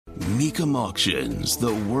Mecum Auctions,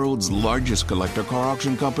 the world's largest collector car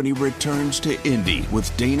auction company, returns to Indy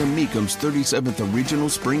with Dana Mecum's 37th Original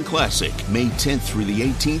Spring Classic, May 10th through the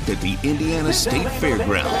 18th at the Indiana State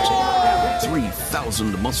Fairgrounds.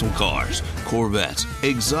 3,000 muscle cars, Corvettes,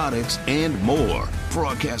 exotics, and more.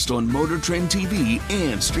 Broadcast on Motor Trend TV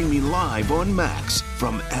and streaming live on Max.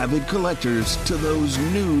 From avid collectors to those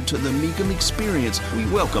new to the Mecum experience, we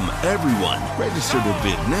welcome everyone. Register to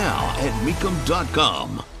bid now at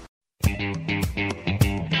Mecum.com.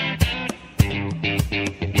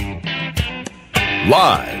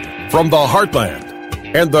 Live from the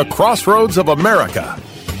heartland and the crossroads of America,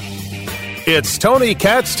 it's Tony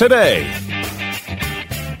Katz Today.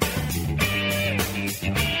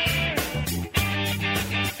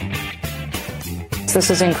 This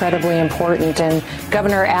is incredibly important, and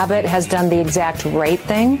Governor Abbott has done the exact right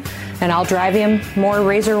thing, and I'll drive him more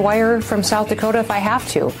razor wire from South Dakota if I have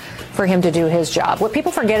to for him to do his job. What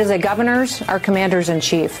people forget is that governors are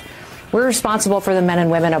commanders-in-chief. We're responsible for the men and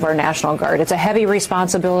women of our National Guard. It's a heavy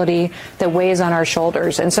responsibility that weighs on our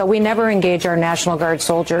shoulders, and so we never engage our National Guard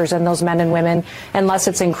soldiers and those men and women unless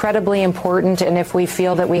it's incredibly important and if we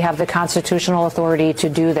feel that we have the constitutional authority to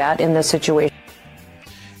do that in this situation.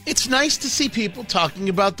 It's nice to see people talking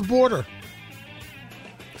about the border.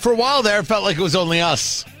 For a while there, it felt like it was only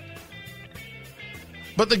us.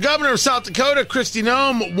 But the governor of South Dakota, Kristi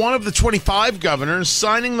Noem, one of the 25 governors,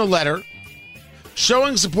 signing the letter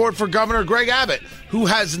showing support for Governor Greg Abbott, who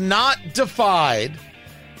has not defied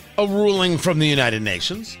a ruling from the United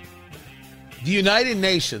Nations.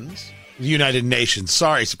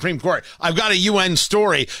 Supreme Court. I've got a UN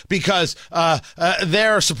story because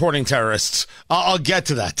they're supporting terrorists. I'll get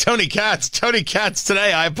to that. Tony Katz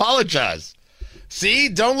today. I apologize. See,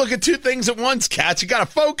 don't look at two things at once, Katz. You got to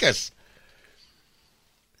focus.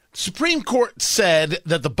 Supreme Court said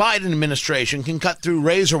that the Biden administration can cut through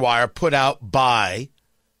razor wire put out by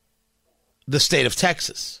the state of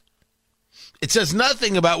Texas. It says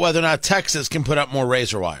nothing about whether or not Texas can put up more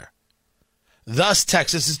razor wire. Thus,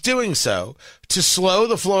 Texas is doing so to slow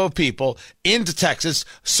the flow of people into Texas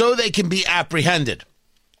so they can be apprehended.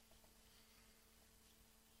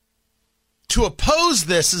 To oppose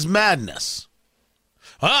this is madness.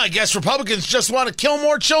 Well, I guess Republicans just want to kill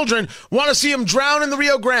more children, want to see them drown in the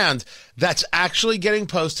Rio Grande. That's actually getting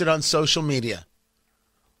posted on social media.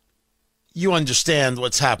 You understand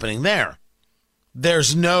what's happening there.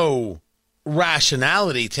 There's no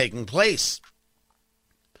rationality taking place.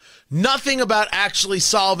 Nothing about actually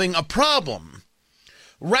solving a problem.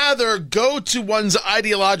 Rather, go to one's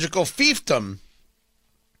ideological fiefdom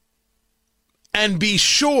and be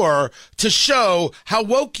sure to show how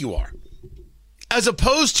woke you are, as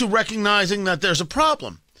opposed to recognizing that there's a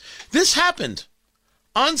problem. This happened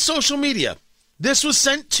on social media. This was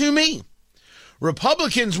sent to me.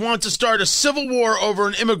 Republicans want to start a civil war over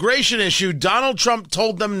an immigration issue Donald Trump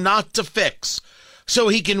told them not to fix, so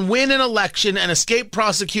he can win an election and escape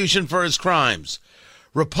prosecution for his crimes.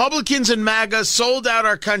 Republicans and MAGA sold out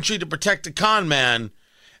our country to protect a con man,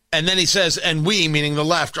 and then he says, and we, meaning the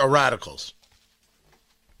left, are radicals.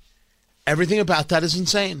 Everything about that is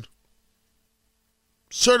insane.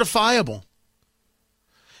 Certifiable.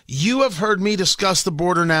 You have heard me discuss the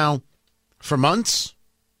border now for months,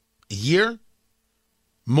 a year,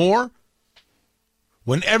 more.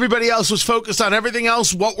 When everybody else was focused on everything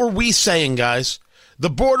else, what were we saying, guys? The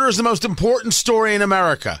border is the most important story in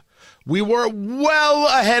America. We were well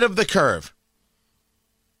ahead of the curve.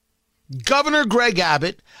 Governor Greg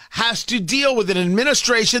Abbott has to deal with an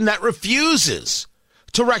administration that refuses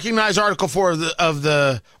to recognize Article 4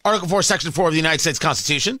 Article 4, Section 4 of the United States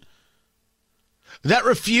Constitution, that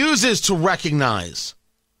refuses to recognize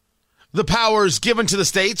the powers given to the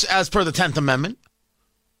states as per the 10th Amendment,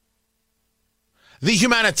 the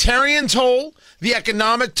humanitarian toll, the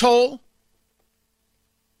economic toll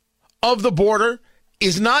of the border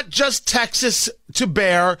is not just Texas is to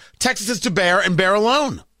bear and bear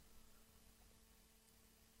alone.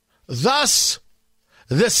 Thus,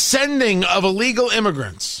 the sending of illegal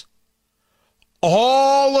immigrants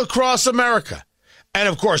all across America. And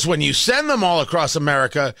of course, when you send them all across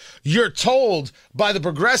America, you're told by the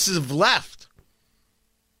progressive left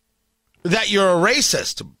that you're a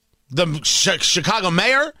racist. The Chicago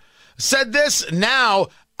mayor said this. Now,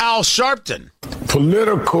 Al Sharpton.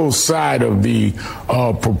 Political side of the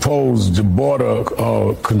proposed border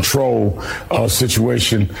control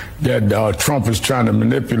situation that Trump is trying to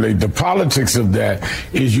manipulate. The politics of that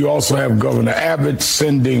is you also have Governor Abbott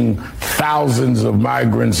sending thousands of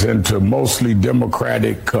migrants into mostly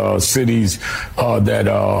Democratic cities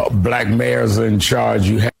that black mayors are in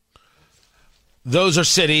charge. Those are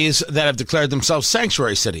cities that have declared themselves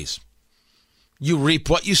sanctuary cities. You reap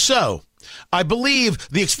what you sow. I believe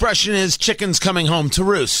the expression is chickens coming home to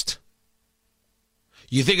roost.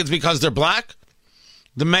 You think it's because they're black?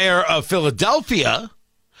 The mayor of Philadelphia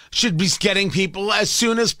should be getting people as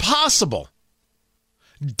soon as possible.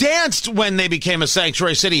 Danced when they became a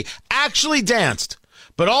sanctuary city, actually danced.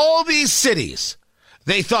 But all these cities,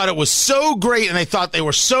 they thought it was so great and they thought they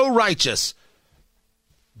were so righteous.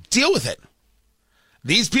 Deal with it.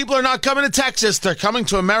 These people are not coming to Texas. They're coming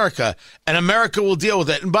to America, and America will deal with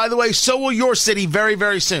it. And by the way, so will your city very,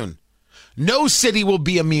 very soon. No city will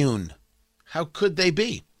be immune. How could they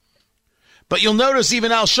be? But you'll notice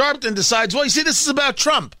even Al Sharpton decides, well, you see, this is about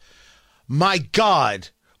Trump. My God,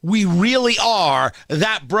 we really are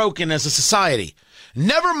that broken as a society.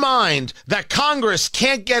 Never mind that Congress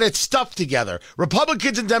can't get its stuff together,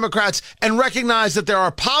 Republicans and Democrats, and recognize that there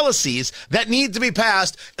are policies that need to be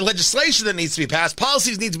passed, legislation that needs to be passed,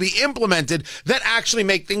 policies need to be implemented that actually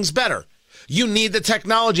make things better. You need the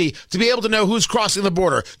technology to be able to know who's crossing the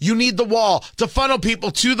border. You need the wall to funnel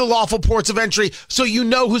people to the lawful ports of entry so you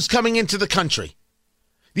know who's coming into the country.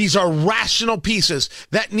 These are rational pieces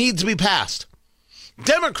that need to be passed.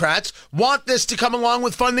 Democrats want this to come along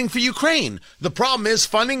with funding for Ukraine. The problem is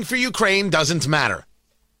funding for Ukraine doesn't matter.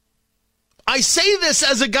 I say this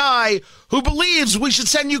as a guy who believes we should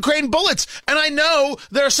send Ukraine bullets, and I know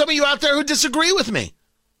there are some of you out there who disagree with me.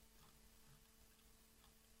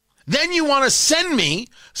 Then you want to send me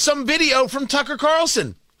some video from Tucker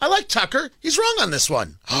Carlson. I like Tucker. He's wrong on this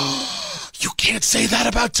one. You can't say that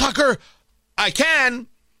about Tucker. I can.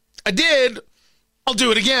 I did. I'll do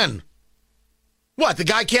it again. What, the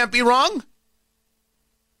guy can't be wrong?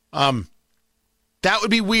 That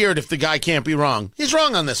would be weird if the guy can't be wrong. He's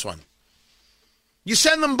wrong on this one. You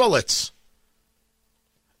send them bullets,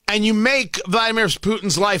 and you make Vladimir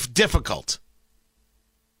Putin's life difficult.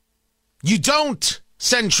 You don't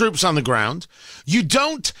send troops on the ground. You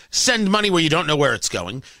don't send money where you don't know where it's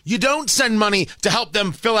going. You don't send money to help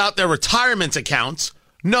them fill out their retirement accounts.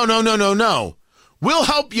 No. We'll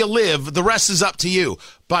help you live. The rest is up to you.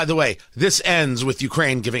 By the way, this ends with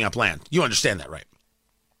Ukraine giving up land. You understand that, right?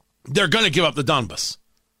 They're going to give up the Donbas.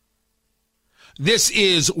 This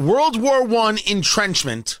is World War I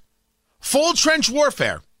entrenchment, full trench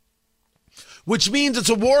warfare, which means it's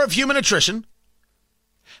a war of human attrition.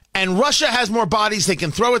 And Russia has more bodies they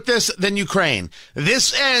can throw at this than Ukraine.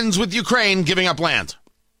 This ends with Ukraine giving up land.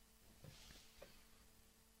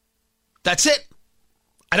 That's it.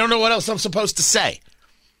 I don't know what else I'm supposed to say.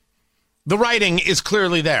 The writing is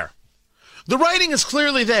clearly there. The writing is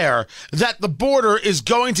clearly there that the border is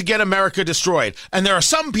going to get America destroyed. And there are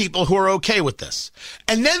some people who are okay with this.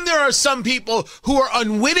 And then there are some people who are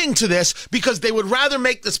unwitting to this because they would rather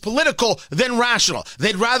make this political than rational.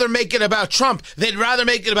 They'd rather make it about Trump. They'd rather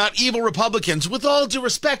make it about evil Republicans. With all due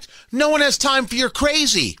respect, no one has time for your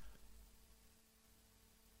crazy.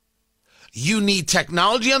 You need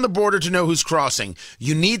technology on the border to know who's crossing.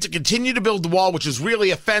 You need to continue to build the wall, which is really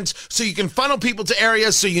a fence, so you can funnel people to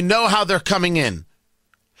areas so you know how they're coming in.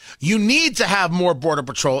 You need to have more Border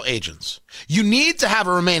Patrol agents. You need to have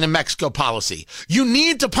a Remain in Mexico policy. You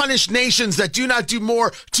need to punish nations that do not do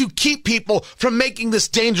more to keep people from making this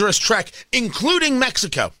dangerous trek, including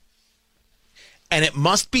Mexico. And it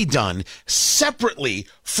must be done separately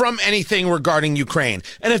from anything regarding Ukraine.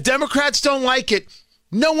 And if Democrats don't like it,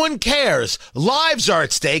 no one cares. Lives are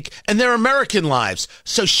at stake, and they're American lives.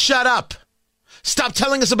 So shut up. Stop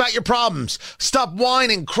telling us about your problems. Stop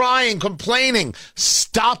whining, crying, complaining.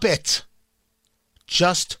 Stop it.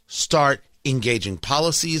 Just start engaging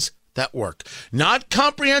policies that work. Not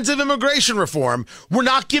comprehensive immigration reform. We're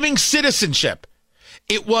not giving citizenship.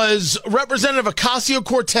 It was Representative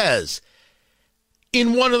Ocasio-Cortez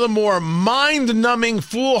in one of the more mind-numbing,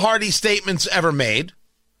 foolhardy statements ever made,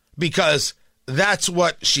 because that's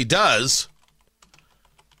what she does.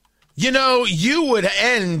 You know, you would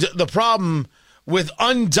end the problem with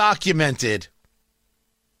undocumented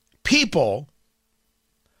people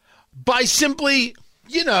by simply,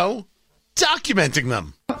 documenting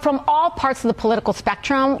them. From all parts of the political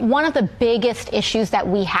spectrum, one of the biggest issues that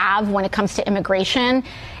we have when it comes to immigration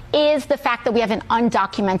is the fact that we have an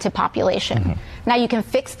undocumented population. Mm-hmm. Now, you can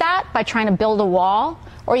fix that by trying to build a wall,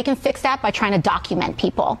 or you can fix that by trying to document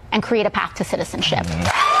people and create a path to citizenship.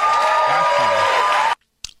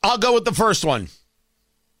 I'll go with the first one.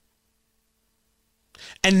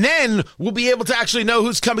 And then we'll be able to actually know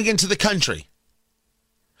who's coming into the country.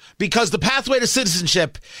 Because the pathway to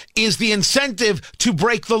citizenship is the incentive to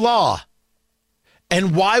break the law.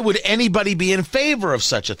 And why would anybody be in favor of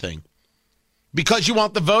such a thing? Because you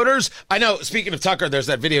want the voters? I know, speaking of Tucker, there's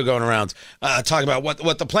that video going around talking about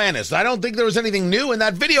what the plan is. I don't think there was anything new in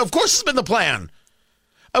that video. Of course it's been the plan.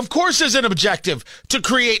 Of course there's an objective to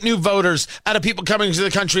create new voters out of people coming into the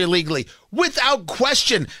country illegally. Without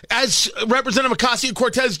question, as Representative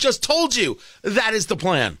Ocasio-Cortez just told you, that is the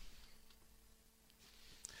plan.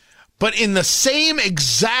 But in the same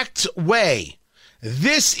exact way,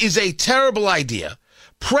 this is a terrible idea,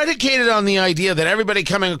 predicated on the idea that everybody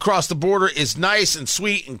coming across the border is nice and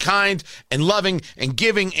sweet and kind and loving and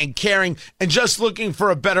giving and caring and just looking for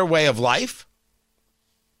a better way of life.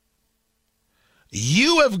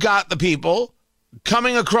 You have got the people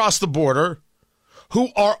coming across the border who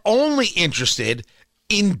are only interested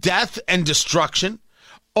in death and destruction,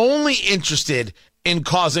 only interested in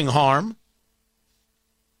causing harm.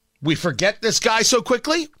 We forget this guy so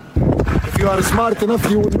quickly. If you are smart enough,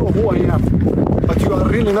 you would know who I am. But you are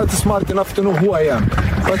really not smart enough to know who I am.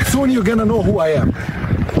 But soon you're going to know who I am.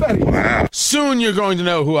 Soon you're going to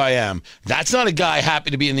know who I am. That's not a guy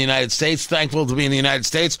happy to be in the United States, thankful to be in the United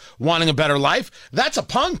States, wanting a better life. That's a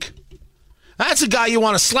punk. That's a guy you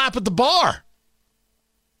want to slap at the bar.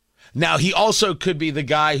 Now, he also could be the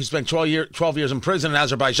guy who spent 12 years in prison in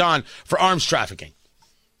Azerbaijan for arms trafficking.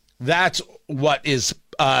 That's what is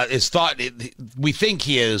thought, we think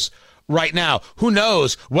he is right now. Who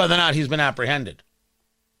knows whether or not he's been apprehended.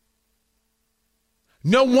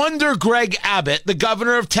 No wonder Greg Abbott, the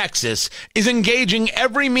governor of Texas, is engaging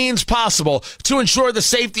every means possible to ensure the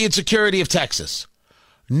safety and security of Texas.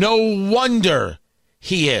 No wonder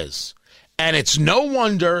he is. And it's no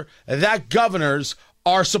wonder that governors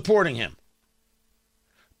are supporting him.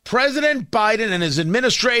 President Biden and his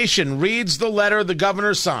administration, reads the letter the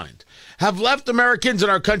governor signed, have left Americans in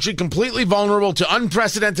our country completely vulnerable to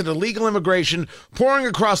unprecedented illegal immigration pouring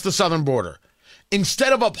across the southern border.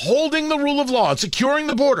 Instead of upholding the rule of law and securing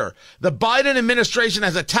the border, the Biden administration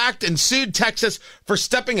has attacked and sued Texas for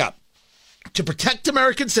stepping up to protect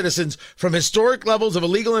American citizens from historic levels of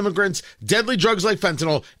illegal immigrants, deadly drugs like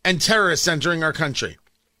fentanyl, and terrorists entering our country.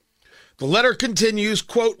 The letter continues,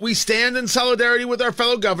 quote, "We stand in solidarity with our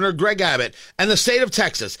fellow governor, Greg Abbott, and the state of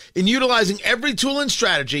Texas in utilizing every tool and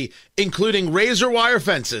strategy, including razor wire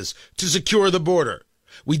fences, to secure the border.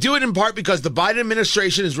 We do it in part because the Biden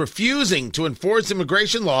administration is refusing to enforce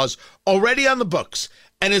immigration laws already on the books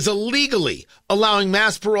and is illegally allowing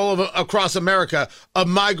mass parole across America of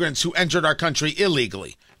migrants who entered our country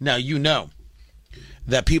illegally." Now, you know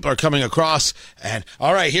that people are coming across and,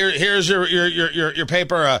 all right, here's your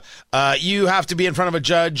paper. You have to be in front of a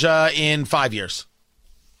judge in 5 years.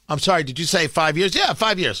 I'm sorry, did you say 5 years? Yeah,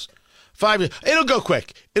 5 years. 5 years. It'll go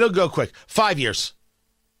quick. 5 years.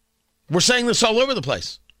 We're saying this all over the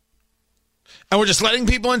place. And we're just letting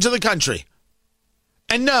people into the country.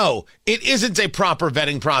 And no, it isn't a proper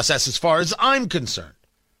vetting process as far as I'm concerned.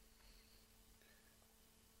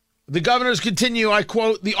 The governors continue, I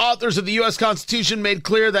quote, "The authors of the U.S. Constitution made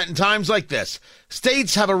clear that in times like this,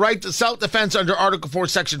 states have a right to self-defense under Article 4,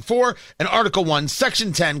 Section 4, and Article 1,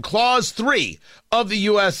 Section 10, Clause 3 of the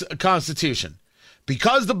U.S. Constitution.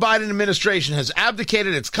 Because the Biden administration has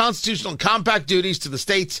abdicated its constitutional and compact duties to the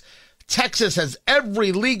states, Texas has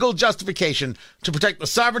every legal justification to protect the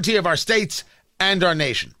sovereignty of our states and our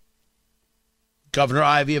nation." Governor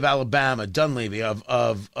Ivey of Alabama, Dunleavy of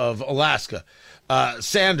Alaska, Sarah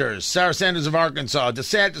Sanders of Arkansas,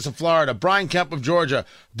 DeSantis of Florida, Brian Kemp of Georgia,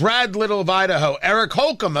 Brad Little of Idaho, Eric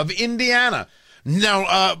Holcomb of Indiana. Now,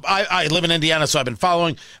 I live in Indiana, so I've been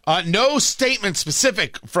following. No statement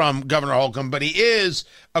specific from Governor Holcomb, but he is,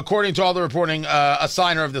 according to all the reporting, a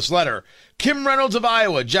signer of this letter. Kim Reynolds of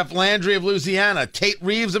Iowa, Jeff Landry of Louisiana, Tate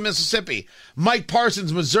Reeves of Mississippi, Mike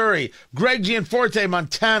Parsons, Missouri, Greg Gianforte,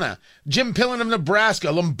 Montana, Jim Pillen of Nebraska,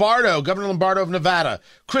 Governor Lombardo of Nevada,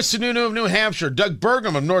 Chris Sununu of New Hampshire, Doug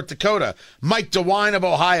Burgum of North Dakota, Mike DeWine of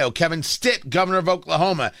Ohio, Kevin Stitt, Governor of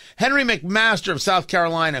Oklahoma, Henry McMaster of South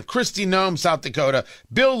Carolina, Kristi Noem, South Dakota,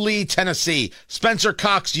 Bill Lee, Tennessee, Spencer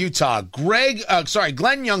Cox, Utah, Glenn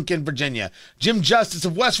Youngkin, Virginia, Jim Justice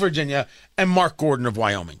of West Virginia, and Mark Gordon of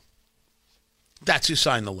Wyoming. That's who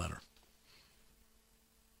signed the letter.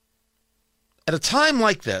 At a time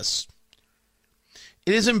like this,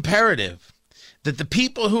 it is imperative that the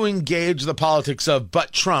people who engage the politics of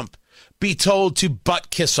but Trump be told to but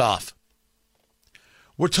kiss off.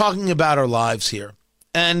 We're talking about our lives here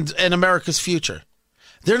and America's future.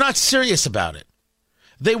 They're not serious about it.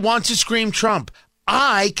 They want to scream Trump.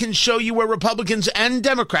 I can show you where Republicans and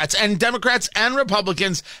Democrats and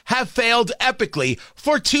Republicans have failed epically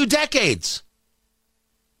for 2 decades.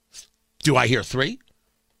 Do I hear 3?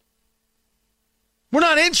 We're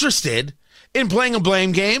not interested in playing a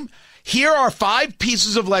blame game. Here are 5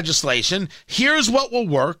 pieces of legislation. Here's what will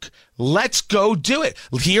work. Let's go do it.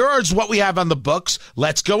 Here is what we have on the books.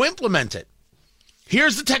 Let's go implement it.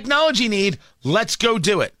 Here's the technology need. Let's go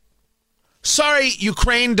do it. Sorry,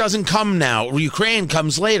 Ukraine doesn't come now, or Ukraine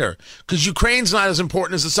comes later, because Ukraine's not as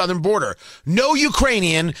important as the southern border. No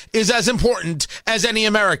Ukrainian is as important as any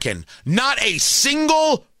American. Not a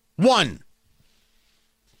single one.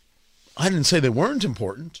 I didn't say they weren't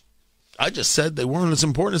important. I just said they weren't as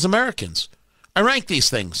important as Americans. I rank these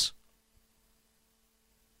things.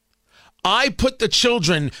 I put the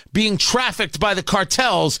children being trafficked by the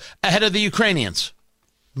cartels ahead of the Ukrainians.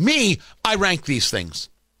 Me, I rank these things.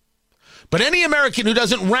 But any American who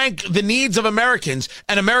doesn't rank the needs of Americans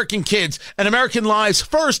and American kids and American lives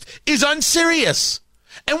first is unserious.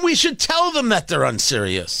 And we should tell them that they're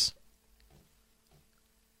unserious.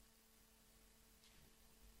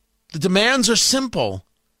 The demands are simple.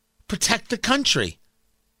 Protect the country.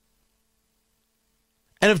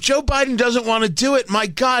 And if Joe Biden doesn't want to do it, my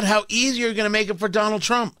God, how easy you're going to make it for Donald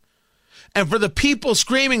Trump. And for the people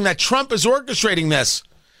screaming that Trump is orchestrating this.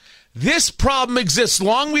 This problem exists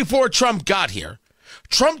long before Trump got here.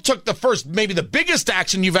 Trump took the first, maybe the biggest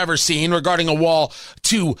action you've ever seen regarding a wall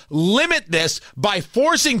to limit this by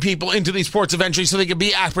forcing people into these ports of entry so they could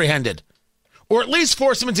be apprehended. Or at least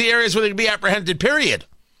force them into areas where they could be apprehended, period.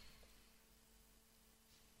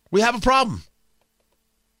 We have a problem.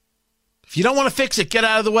 If you don't want to fix it, get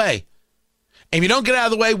out of the way. And if you don't get out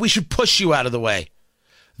of the way, we should push you out of the way.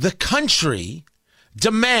 The country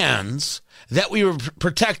demands that we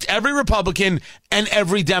protect every Republican and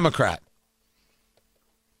every Democrat.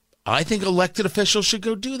 I think elected officials should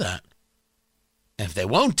go do that. And if they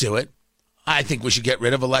won't do it, I think we should get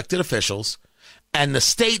rid of elected officials. And the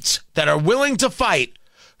states that are willing to fight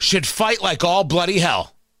should fight like all bloody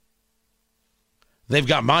hell. They've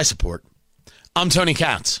got my support. I'm Tony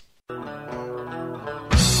Katz.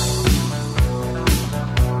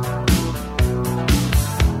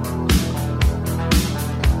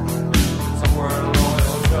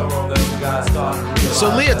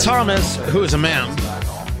 So Leah Thomas, who is a man,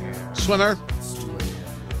 swimmer,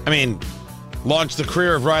 launched the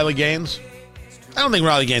career of Riley Gaines. I don't think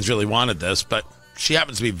Riley Gaines really wanted this, but she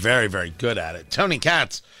happens to be very, very good at it. Tony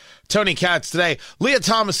Katz today. Leah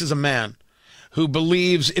Thomas is a man who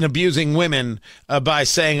believes in abusing women by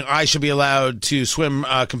saying I should be allowed to swim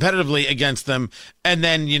competitively against them and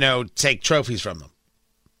then, take trophies from them.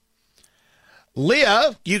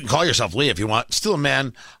 Leah, you can call yourself Leah if you want, still a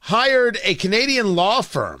man, hired a Canadian law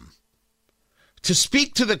firm to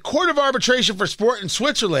speak to the Court of Arbitration for Sport in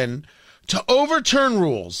Switzerland to overturn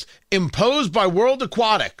rules imposed by World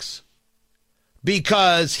Aquatics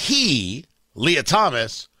because he, Leah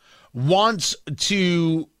Thomas, wants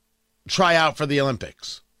to try out for the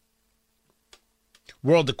Olympics.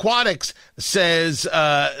 World Aquatics says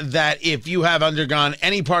that if you have undergone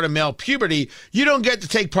any part of male puberty, you don't get to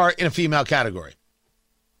take part in a female category.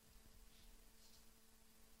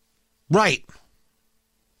 Right,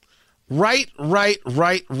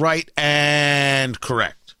 and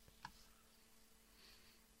correct.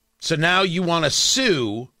 So now you want to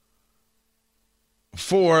sue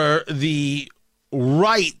for the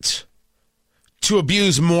right to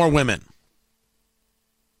abuse more women.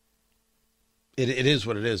 It is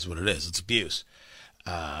what it is. It's abuse.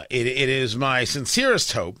 It is my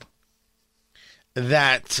sincerest hope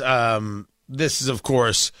that this is, of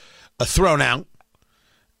course, thrown out.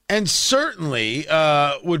 And certainly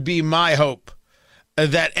would be my hope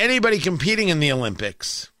that anybody competing in the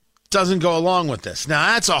Olympics doesn't go along with this.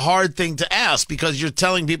 Now, that's a hard thing to ask because you're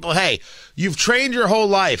telling people, hey, you've trained your whole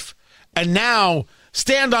life, and now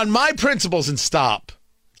stand on my principles and stop.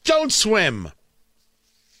 Don't swim.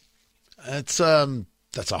 That's a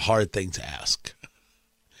hard thing to ask.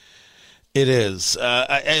 It is.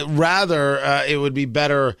 It would be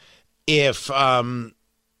better if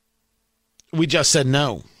we just said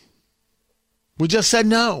no. We just said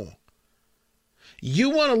no.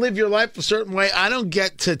 You want to live your life a certain way. I don't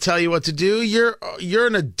get to tell you what to do. You're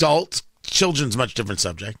an adult. Children's a much different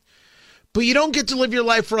subject. But you don't get to live your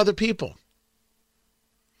life for other people.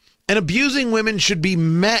 And abusing women should be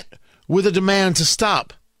met with a demand to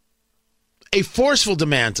stop. A forceful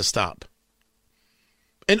demand to stop.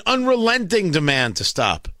 An unrelenting demand to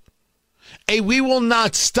stop. We will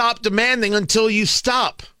not stop demanding until you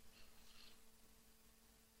stop.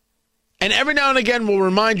 And every now and again we'll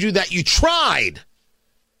remind you that you tried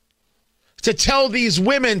to tell these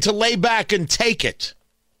women to lay back and take it.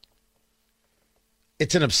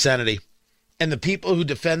 It's an obscenity. And the people who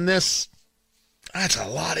defend this, that's a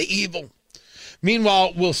lot of evil.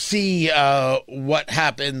 Meanwhile, we'll see what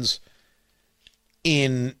happens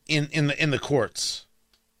in the courts.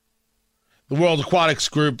 The World Aquatics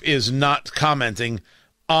Group is not commenting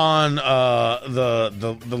on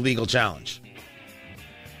the legal challenge.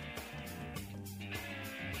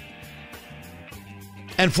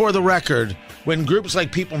 And for the record, when groups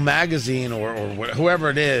like People Magazine or whoever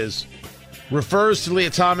it is refers to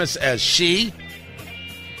Leah Thomas as she,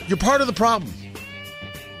 you're part of the problem.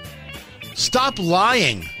 Stop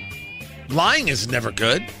lying. Lying is never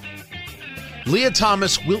good. Leah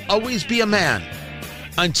Thomas will always be a man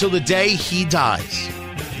until the day he dies.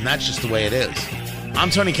 And that's just the way it is.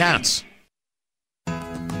 I'm Tony Katz.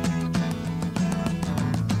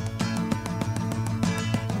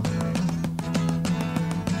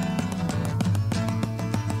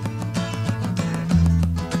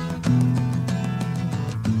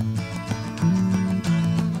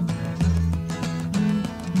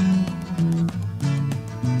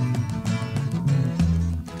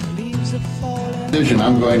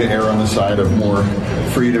 I'm going to err on the side of more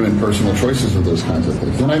freedom and personal choices of those kinds of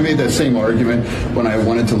things. And I made that same argument when I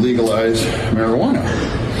wanted to legalize marijuana.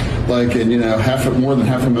 Like, and more than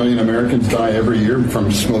 500,000 Americans die every year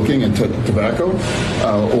from smoking and tobacco,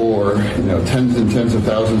 or tens and tens of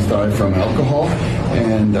thousands die from alcohol.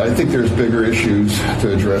 And I think there's bigger issues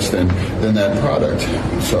to address than that product.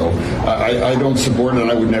 So I don't support it,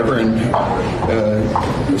 and I would never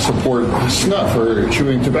support snuff or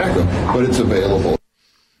chewing tobacco, but it's available.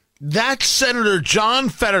 That's Senator John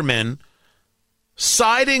Fetterman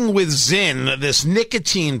siding with Zyn, this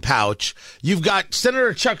nicotine pouch. You've got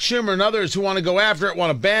Senator Chuck Schumer and others who want to go after it,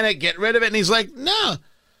 want to ban it, get rid of it. And he's like, no,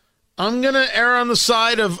 I'm going to err on the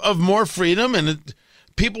side of more freedom. And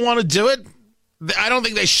people want to do it. I don't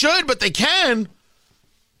think they should, but they can.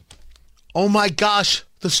 Oh, my gosh,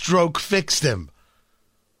 the stroke fixed him.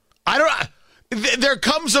 There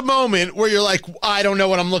comes a moment where you're like, I don't know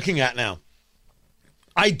what I'm looking at now.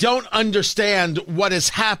 I don't understand what has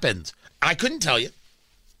happened. I couldn't tell you.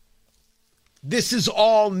 This is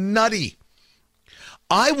all nutty.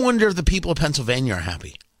 I wonder if the people of Pennsylvania are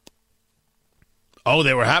happy. Oh,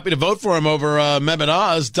 they were happy to vote for him over Mehmet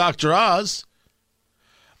Oz, Dr. Oz.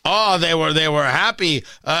 Oh, they were happy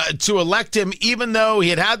to elect him even though he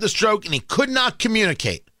had the stroke and he could not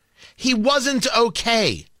communicate. He wasn't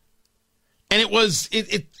okay. And it was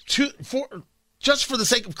just for the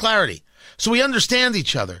sake of clarity, so we understand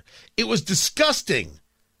each other. It was disgusting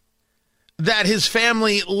that his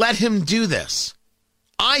family let him do this.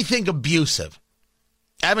 I think abusive.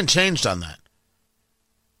 I haven't changed on that.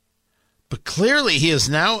 But clearly he is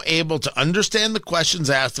now able to understand the questions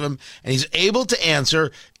asked of him, and he's able to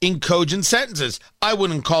answer in cogent sentences. I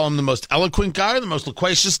wouldn't call him the most eloquent guy or the most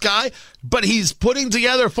loquacious guy, but he's putting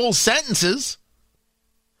together full sentences,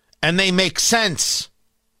 and they make sense.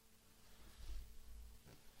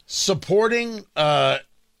 Supporting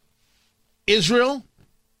Israel?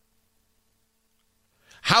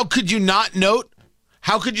 How could you not note?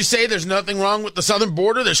 How could you say there's nothing wrong with the southern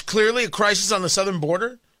border? There's clearly a crisis on the southern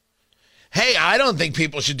border. Hey, I don't think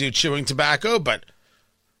people should do chewing tobacco, but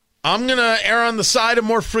I'm going to err on the side of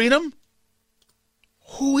more freedom?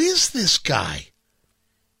 Who is this guy?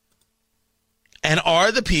 And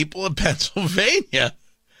are the people of Pennsylvania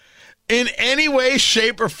in any way,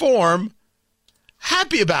 shape, or form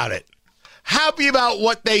happy about it? Happy about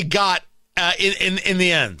what they got in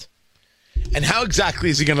the end? And how exactly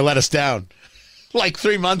is he going to let us down? Like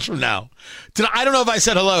 3 months from now. I don't know if I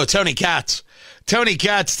said hello. Tony Katz. Tony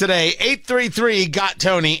Katz today.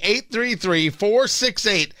 833-GOT-TONY.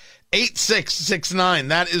 833-468-8669.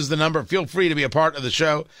 That is the number. Feel free to be a part of the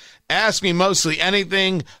show. Ask me mostly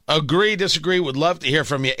anything. Agree, disagree. Would love to hear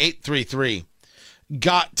from you.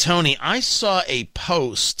 833-GOT-TONY. I saw a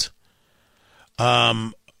post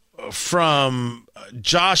from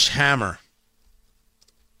Josh Hammer.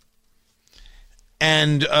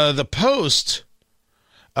 And the post,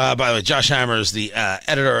 by the way, Josh Hammer is the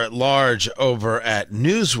editor-at-large over at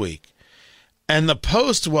Newsweek. And the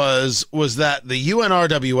post was that the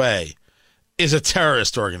UNRWA is a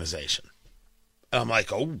terrorist organization. And I'm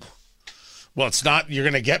like, oh, well, it's not. You're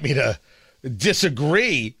going to get me to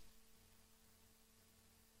disagree.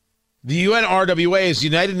 The UNRWA is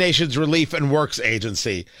United Nations Relief and Works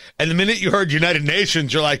Agency. And the minute you heard United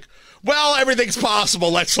Nations, you're like, well, everything's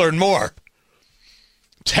possible. Let's learn more.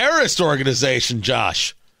 Terrorist organization,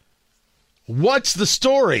 Josh. What's the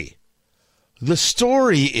story? The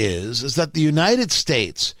story is that the United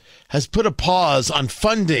States has put a pause on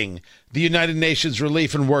funding the United Nations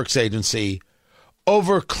Relief and Works Agency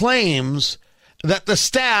over claims that the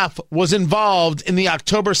staff was involved in the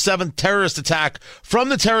October 7th terrorist attack from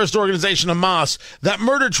the terrorist organization Hamas that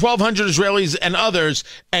murdered 1,200 Israelis and others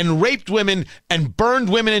and raped women and burned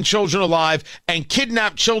women and children alive and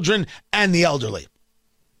kidnapped children and the elderly.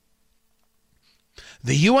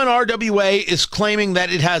 The UNRWA is claiming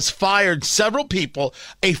that it has fired several people.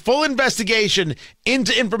 A full investigation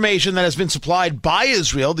into information that has been supplied by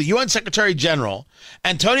Israel, the UN Secretary General,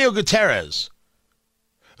 Antonio Guterres,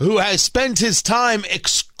 who has spent his time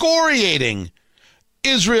excoriating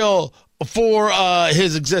Israel for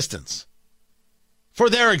his existence, for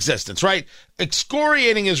their existence, right?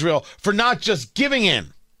 Excoriating Israel for not just giving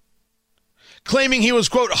in, claiming he was,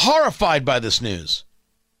 quote, horrified by this news.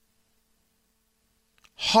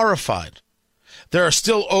 Horrified. There are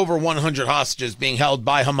still over 100 hostages being held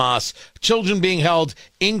by Hamas, children being held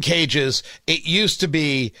in cages. It used to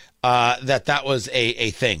be that was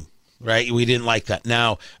a thing, right? We didn't like that.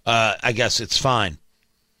 Now, I guess it's fine.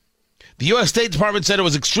 The U.S. State Department said it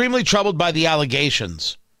was extremely troubled by the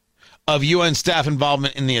allegations of UN staff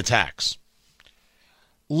involvement in the attacks.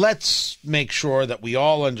 Let's make sure that we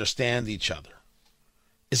all understand each other.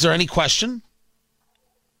 Is there any question?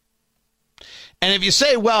 And if you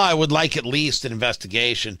say, well, I would like at least an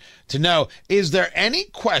investigation to know, is there any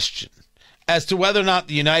question as to whether or not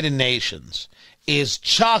the United Nations is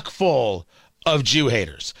chock full of Jew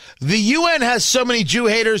haters? The UN has so many Jew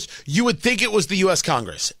haters, you would think it was the U.S.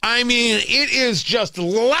 Congress. I mean, it is just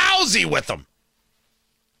lousy with them.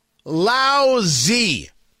 Lousy.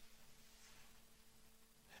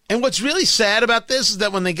 And what's really sad about this is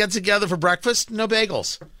that when they get together for breakfast, no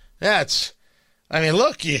bagels.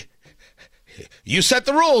 Look, you set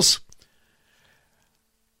the rules.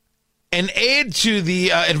 An aide to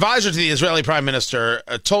the advisor to the Israeli prime minister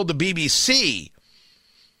told the BBC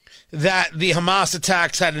that the Hamas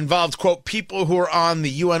attacks had involved, quote, people who are on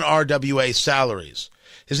the UNRWA salaries.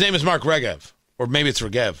 His name is Mark Regev, or maybe it's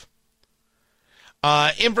Regev.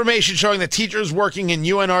 Information showing that teachers working in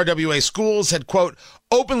UNRWA schools had, quote,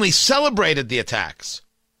 openly celebrated the attacks.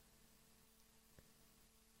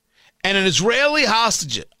 And an Israeli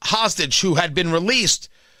hostage who had been released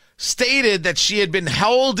stated that she had been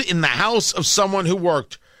held in the house of someone who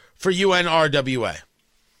worked for UNRWA.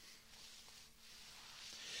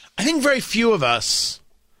 I think very few of us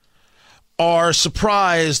are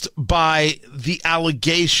surprised by the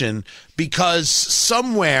allegation because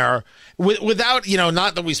somewhere, without,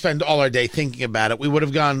 not that we spend all our day thinking about it, we would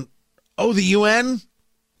have gone, oh, the UN?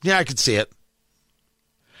 Yeah, I could see it.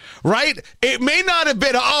 Right? It may not have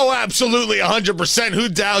been, absolutely 100%. Who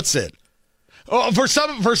doubts it? Oh, for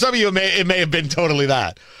some of you, it may have been totally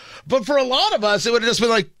that. But for a lot of us, it would have just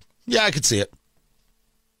been like, yeah, I could see it.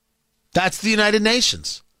 That's the United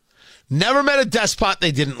Nations. Never met a despot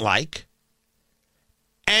they didn't like.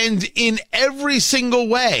 And in every single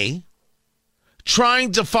way,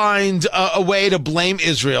 trying to find a way to blame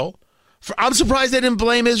Israel. I'm surprised they didn't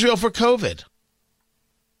blame Israel for COVID.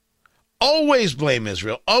 Always blame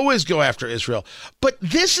Israel. Always go after Israel. But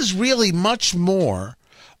this is really much more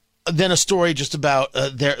than a story just about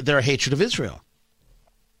their hatred of Israel.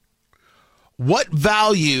 What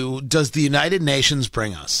value does the United Nations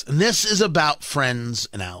bring us? And this is about friends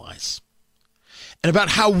and allies. And about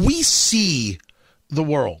how we see the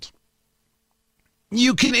world.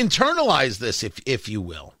 You can internalize this, if you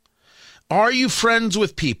will. Are you friends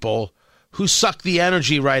with people who suck the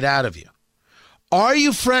energy right out of you? Are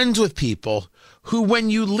you friends with people who, when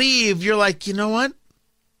you leave, you're like, you know what?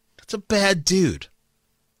 That's a bad dude.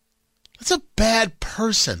 That's a bad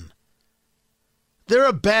person. They're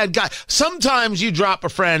a bad guy. Sometimes you drop a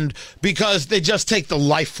friend because they just take the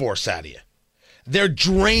life force out of you. They're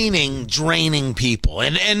draining people,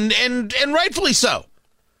 and rightfully so.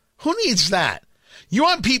 Who needs that? You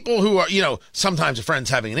want people who are, sometimes a friend's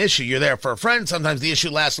having an issue. You're there for a friend. Sometimes the issue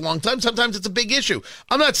lasts a long time. Sometimes it's a big issue.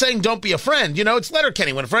 I'm not saying don't be a friend. It's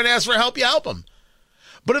Letterkenny. When a friend asks for help, you help them.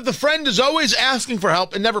 But if the friend is always asking for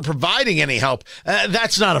help and never providing any help,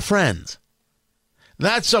 that's not a friend.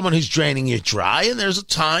 That's someone who's draining you dry, and there's a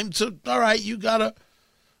time to, all right, you gotta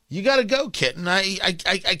go, kitten. I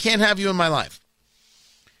can't have you in my life.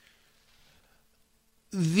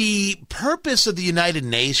 The purpose of the United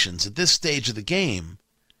Nations at this stage of the game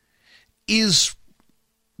is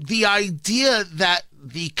the idea that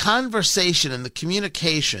the conversation and the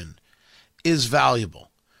communication is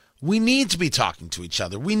valuable. We need to be talking to each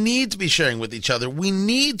other. We need to be sharing with each other. We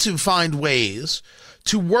need to find ways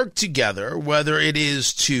to work together, whether it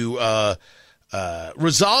is to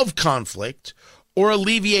resolve conflict or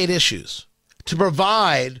alleviate issues, to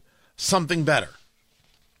provide something better.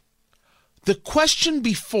 The question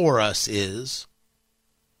before us is,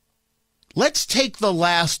 let's take the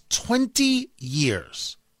last 20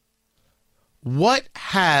 years. What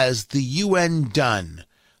has the UN done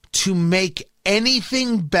to make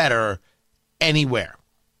anything better anywhere?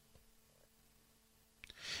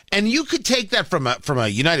 And you could take that from a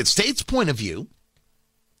United States point of view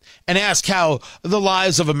and ask how the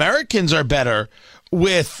lives of Americans are better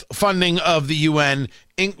with funding of the UN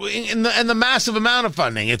and the massive amount of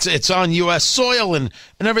funding. It's on U.S. soil and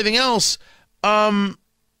everything else. What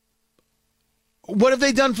have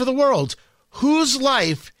they done for the world? Whose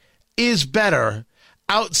life is better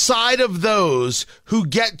outside of those who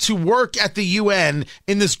get to work at the UN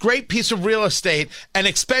in this great piece of real estate and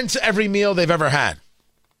expense every meal they've ever had?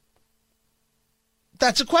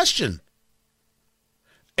 That's a question.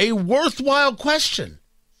 A worthwhile question.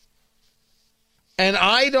 And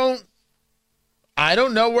I don't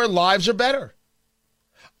know where lives are better.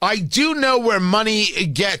 I do know where money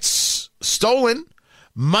gets stolen,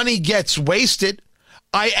 money gets wasted.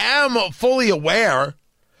 I am fully aware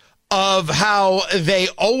of how they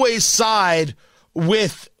always side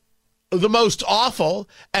with the most awful,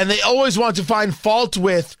 and they always want to find fault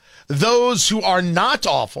with those who are not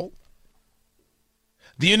awful.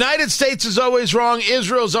 The United States is always wrong.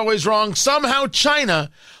 Israel's always wrong. Somehow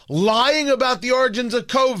China lying about the origins of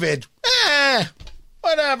COVID.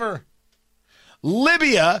 Whatever.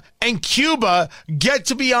 Libya and Cuba get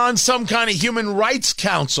to be on some kind of human rights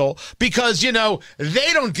council because, they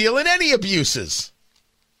don't deal in any abuses.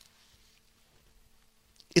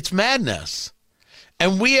 It's madness.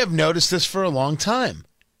 And we have noticed this for a long time.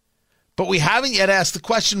 But we haven't yet asked the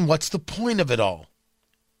question, what's the point of it all?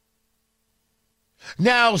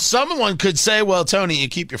 Now, someone could say, well, Tony, you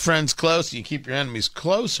keep your friends close, you keep your enemies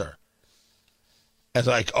closer. It's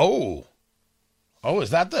like, is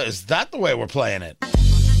that the way we're playing it?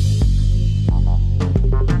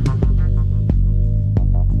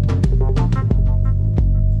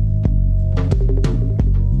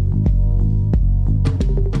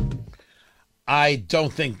 I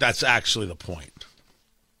don't think that's actually the point.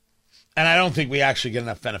 And I don't think we actually get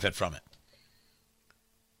enough benefit from it.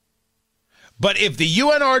 But if the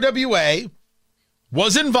UNRWA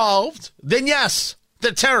was involved, then yes,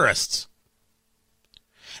 they're terrorists.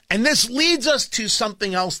 And this leads us to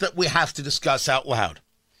something else that we have to discuss out loud.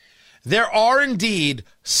 There are indeed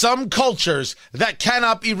some cultures that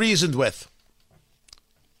cannot be reasoned with.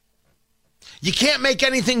 You can't make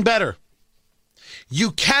anything better.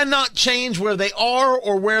 You cannot change where they are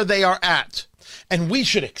or where they are at. And we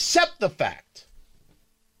should accept the fact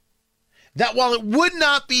that while it would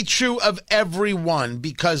not be true of everyone,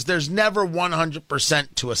 because there's never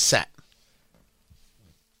 100% to a set,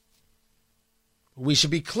 we should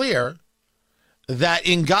be clear that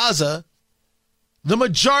in Gaza, the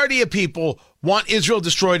majority of people want Israel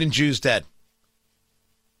destroyed and Jews dead.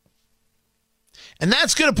 And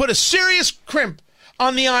that's going to put a serious crimp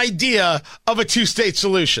on the idea of a two-state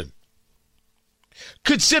solution.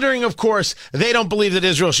 Considering, of course, they don't believe that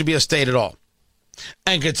Israel should be a state at all.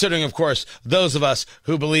 And considering, of course, those of us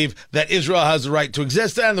who believe that Israel has the right to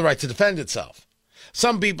exist and the right to defend itself.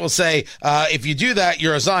 Some people say, if you do that,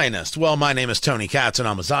 you're a Zionist. Well, my name is Tony Katz, and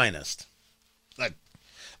I'm a Zionist.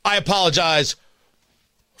 I apologize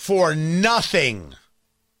for nothing.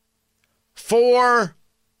 For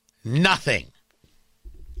nothing.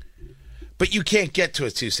 But you can't get to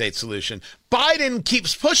a two-state solution. Biden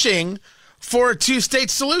keeps pushing for a two-state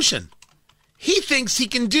solution. He thinks he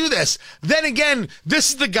can do this. Then again,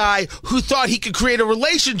 this is the guy who thought he could create a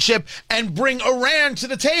relationship and bring Iran to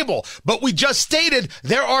the table. But we just stated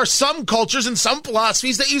there are some cultures and some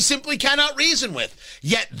philosophies that you simply cannot reason with.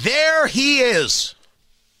 Yet there he is.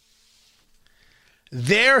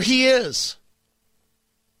 There he is.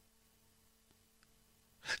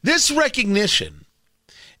 This recognition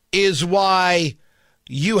is why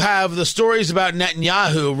you have the stories about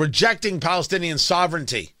Netanyahu rejecting Palestinian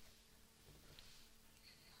sovereignty.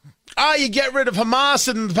 You get rid of Hamas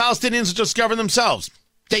and the Palestinians will just govern themselves.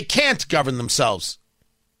 They can't govern themselves.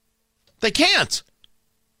 They can't.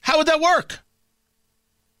 How would that work?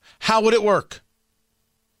 How would it work?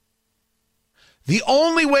 The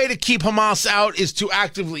only way to keep Hamas out is to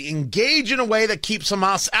actively engage in a way that keeps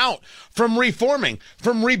Hamas out from reforming,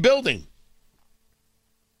 from rebuilding.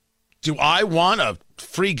 Do I want a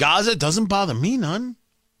free Gaza? It doesn't bother me none.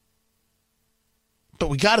 But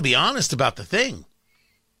we got to be honest about the thing.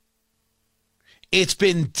 It's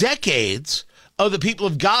been decades of the people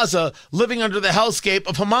of Gaza living under the hellscape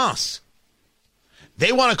of Hamas.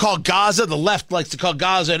 They want to call Gaza, the left likes to call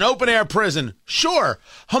Gaza, an open-air prison. Sure,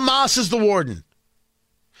 Hamas is the warden.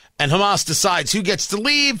 And Hamas decides who gets to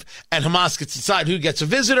leave, and Hamas gets to decide who gets a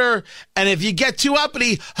visitor. And if you get too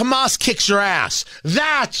uppity, Hamas kicks your ass.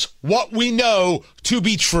 That's what we know to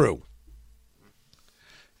be true.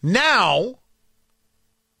 Now,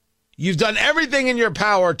 you've done everything in your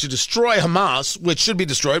power to destroy Hamas, which should be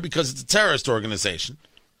destroyed because it's a terrorist organization.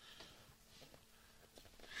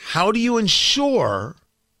 How do you ensure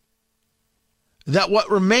that what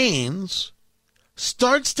remains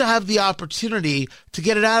starts to have the opportunity to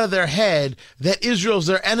get it out of their head that Israel's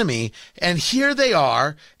their enemy? And here they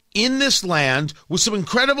are in this land with some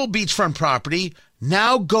incredible beachfront property.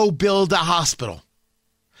 Now go build a hospital.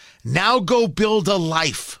 Now go build a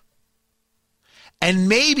life. And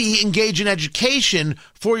maybe engage in education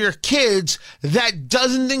for your kids that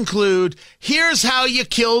doesn't include, here's how you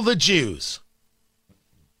kill the Jews.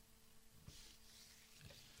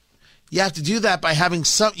 You have to do that by having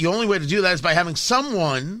the only way to do that is by having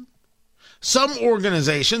someone, some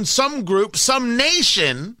organization, some group, some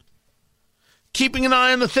nation keeping an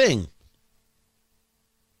eye on the thing.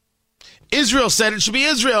 Israel said it should be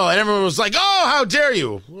Israel, and everyone was like, oh, how dare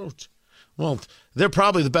you? Well, they're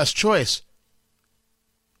probably the best choice.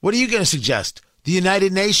 What are you going to suggest? The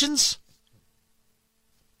United Nations?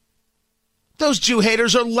 Those Jew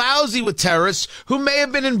haters are lousy with terrorists who may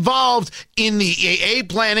have been involved in the A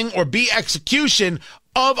planning or B execution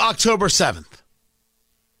of October 7th.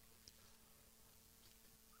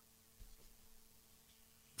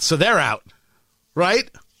 So they're out,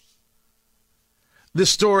 right?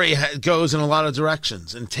 This story goes in a lot of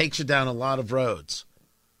directions and takes you down a lot of roads.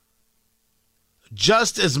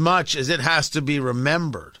 Just as much as it has to be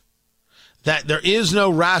remembered that there is no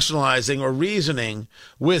rationalizing or reasoning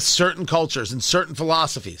with certain cultures and certain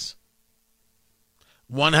philosophies.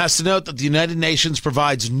 One has to note that the United Nations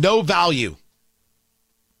provides no value.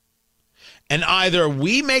 And either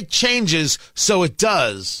we make changes so it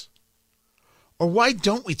does, or why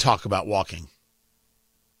don't we talk about walking?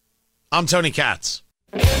 I'm Tony Katz.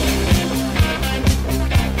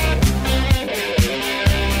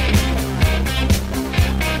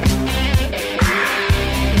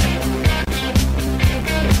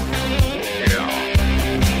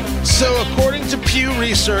 So according to Pew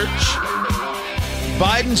Research,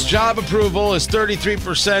 Biden's job approval is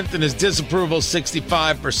 33% and his disapproval is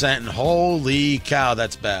 65%. And holy cow,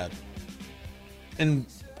 that's bad. And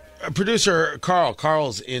producer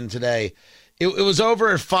Carl's in today. It was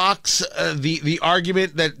over at Fox. The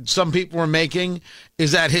argument that some people were making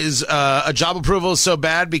is that his job approval is so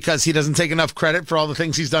bad because he doesn't take enough credit for all the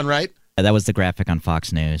things he's done right. That was the graphic on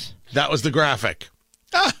Fox News. That was the graphic.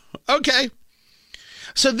 Okay.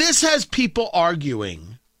 So this has people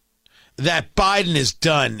arguing that Biden is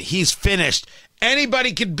done. He's finished.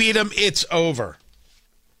 Anybody can beat him. It's over.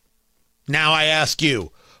 Now I ask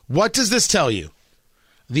you, what does this tell you?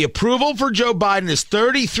 The approval for Joe Biden is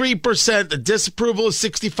 33%. The disapproval is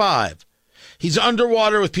 65%. He's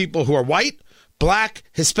underwater with people who are white, black,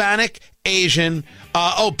 Hispanic, Asian.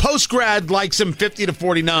 Post-grad likes him 50 to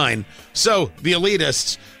 49. So the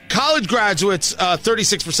elitists. College graduates,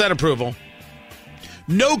 36% approval.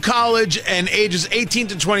 No college and ages 18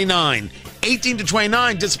 to 29. 18 to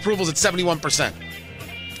 29, disapproval's at 71%.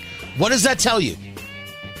 What does that tell you?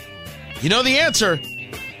 You know the answer.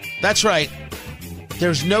 That's right.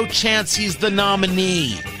 There's no chance he's the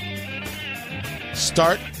nominee.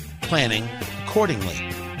 Start planning accordingly.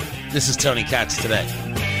 This is Tony Katz Today.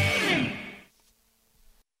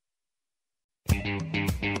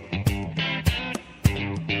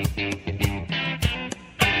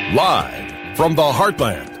 Live from the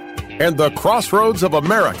heartland and the crossroads of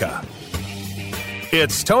America,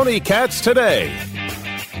 it's Tony Katz Today.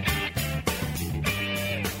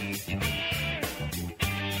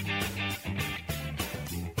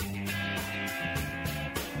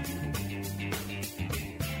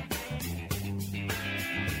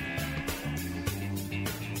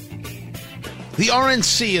 The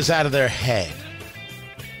RNC is out of their head.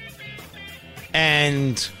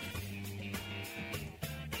 And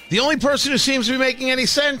the only person who seems to be making any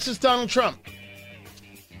sense is Donald Trump.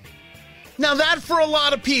 Now, that for a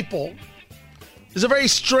lot of people is a very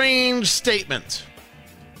strange statement.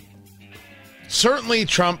 Certainly,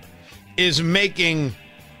 Trump is making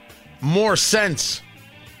more sense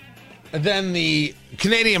than the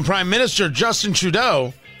Canadian Prime Minister, Justin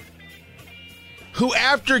Trudeau, who,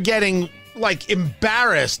 after getting,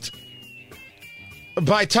 embarrassed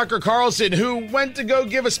by Tucker Carlson, who went to go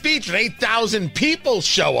give a speech and 8,000 people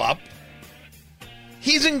show up,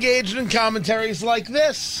 he's engaged in commentaries like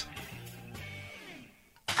this.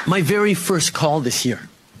 My very first call this year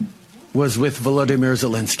was with Volodymyr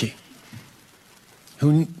Zelensky,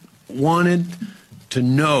 who wanted to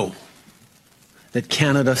know that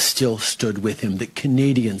Canada still stood with him, that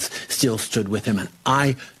Canadians still stood with him. And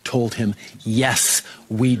I told him, yes,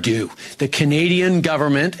 we do. The Canadian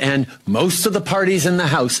government and most of the parties in the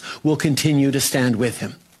House will continue to stand with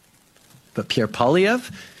him. But Pierre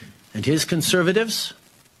Poilievre and his Conservatives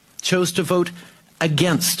chose to vote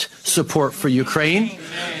against support for Ukraine,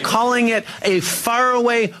 calling it a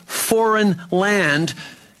faraway foreign land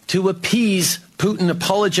to appease Putin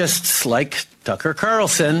apologists like Tucker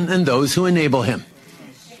Carlson and those who enable him.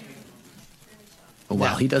 But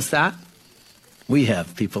while he does that, we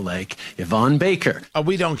have people like Yvonne Baker.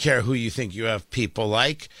 We don't care who you think you have people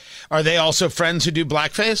like. Are they also friends who do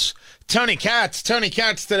blackface? Tony Katz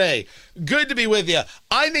today. Good to be with you.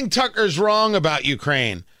 I think Tucker's wrong about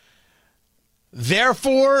Ukraine.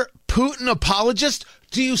 Therefore, Putin apologist.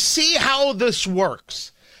 Do you see how this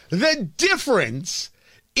works? The difference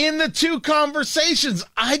in the two conversations.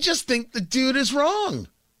 I just think the dude is wrong.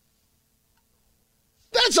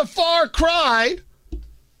 That's a far cry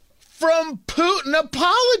from Putin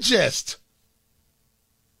apologist.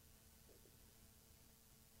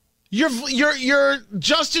 You're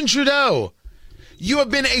Justin Trudeau. You have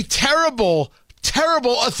been a terrible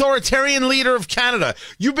authoritarian leader of Canada.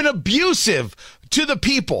 You've been abusive to the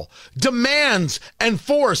people, demands and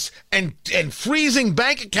force and freezing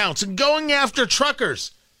bank accounts and going after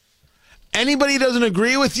truckers. Anybody who doesn't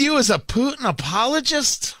agree with you is a Putin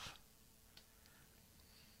apologist?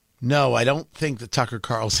 No, I don't think that Tucker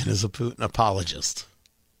Carlson is a Putin apologist.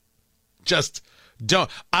 Just don't.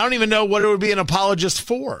 I don't even know what it would be an apologist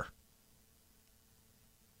for.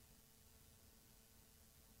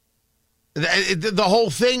 The whole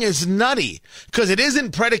thing is nutty because it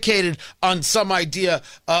isn't predicated on some idea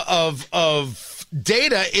of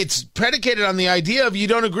data. It's predicated on the idea of you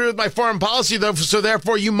don't agree with my foreign policy, so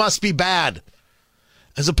therefore you must be bad,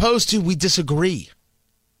 as opposed to we disagree.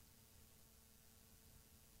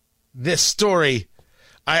 This story,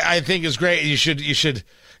 I think, is great. You should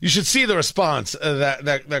see the response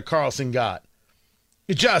that Carlson got.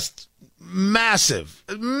 Just massive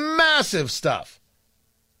stuff.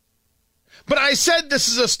 But I said this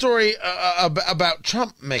is a story about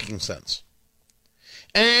Trump making sense.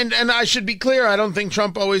 And I should be clear, I don't think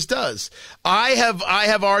Trump always does. I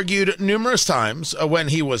have argued numerous times when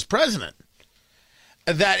he was president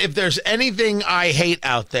that if there's anything I hate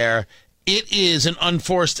out there, it is an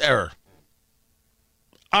unforced error.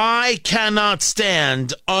 I cannot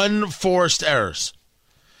stand unforced errors.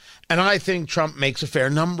 And I think Trump makes a fair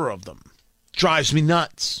number of them. Drives me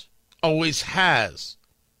nuts. Always has.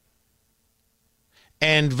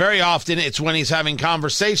 And very often it's when he's having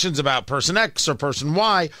conversations about person X or person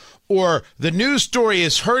Y, or the news story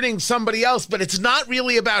is hurting somebody else, but it's not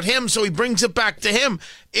really about him, so he brings it back to him.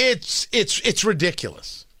 It's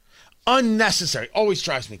ridiculous. Unnecessary. Always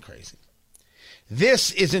drives me crazy.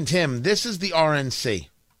 This isn't him. This is the RNC.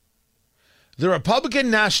 The Republican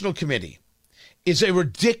National Committee is a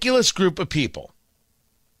ridiculous group of people.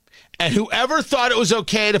 And whoever thought it was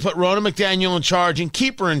okay to put Ronna McDaniel in charge and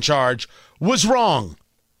keep her in charge was wrong.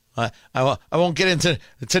 I won't get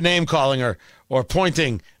into name calling or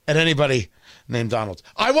pointing at anybody named Donald.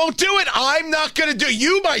 I won't do it. I'm not going to do it.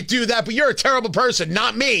 You might do that, but you're a terrible person,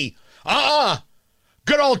 not me.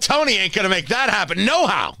 Good old Tony ain't going to make that happen. No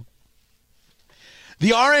how. The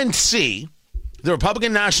RNC, the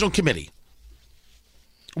Republican National Committee,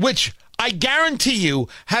 which I guarantee you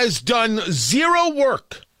has done zero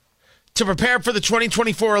work to prepare for the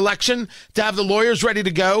 2024 election, to have the lawyers ready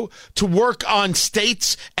to go, to work on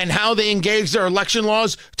states and how they engage their election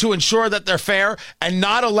laws to ensure that they're fair and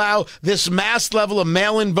not allow this mass level of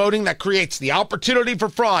mail-in voting that creates the opportunity for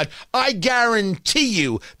fraud. I guarantee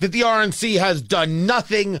you that the RNC has done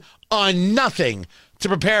nothing on nothing to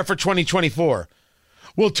prepare for 2024.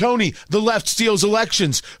 Well, Tony, the left steals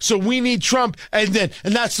elections, so we need Trump, and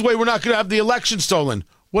that's the way we're not going to have the election stolen.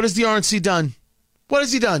 What has the RNC done? What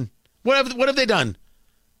has he done? What have they done?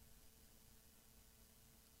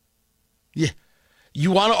 Yeah.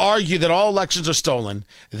 You want to argue that all elections are stolen,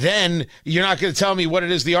 then you're not going to tell me what it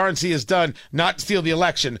is the RNC has done not to steal the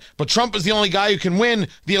election. But Trump is the only guy who can win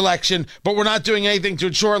the election, but we're not doing anything to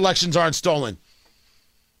ensure elections aren't stolen.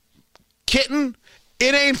 Kitten,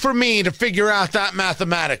 it ain't for me to figure out that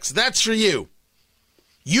mathematics. That's for you.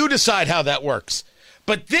 You decide how that works.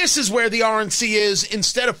 But this is where the RNC is,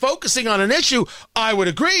 instead of focusing on an issue, I would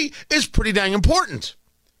agree, is pretty dang important.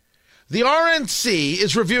 The RNC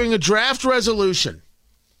is reviewing a draft resolution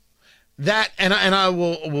that, and I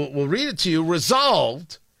will read it to you,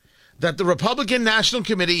 resolved that the Republican National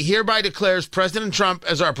Committee hereby declares President Trump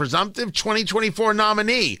as our presumptive 2024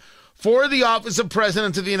 nominee for the office of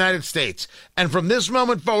President of the United States, and from this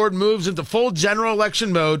moment forward moves into full general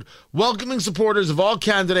election mode, welcoming supporters of all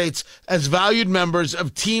candidates as valued members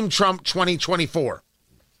of Team Trump 2024.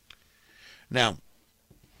 Now,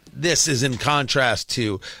 this is in contrast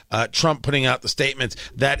to Trump putting out the statement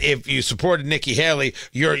that if you supported Nikki Haley,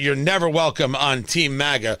 you're never welcome on Team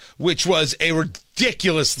MAGA, which was a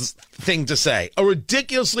ridiculous thing to say, a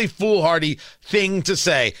ridiculously foolhardy thing to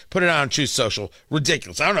say. Put it on Truth Social.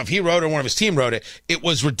 Ridiculous. I don't know if he wrote it or one of his team wrote it. It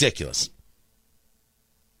was ridiculous.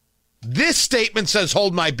 This statement says,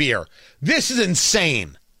 hold my beer. This is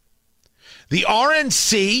insane. The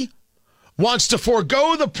RNC wants to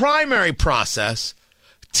forego the primary process,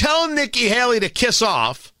 tell Nikki Haley to kiss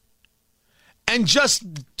off, and just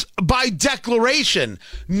by declaration,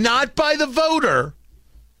 not by the voter,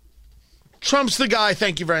 Trump's the guy,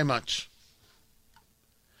 thank you very much.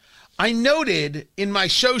 I noted in my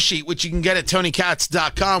show sheet, which you can get at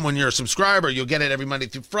TonyKatz.com when you're a subscriber, you'll get it every Monday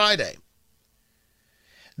through Friday,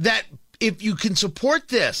 that if you can support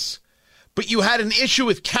this, but you had an issue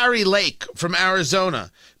with Carrie Lake from Arizona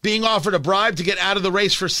being offered a bribe to get out of the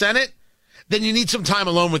race for Senate, then you need some time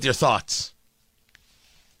alone with your thoughts.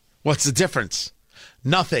 What's the difference?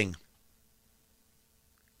 Nothing.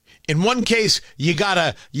 In one case, you got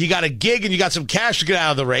a gig and you got some cash to get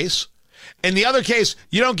out of the race. In the other case,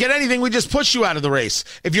 you don't get anything. We just push you out of the race.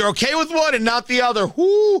 If you're okay with one and not the other,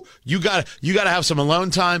 you got to have some alone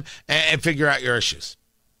time and figure out your issues.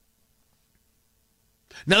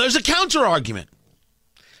 Now, there's a counter argument.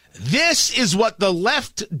 This is what the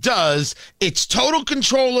left does. It's total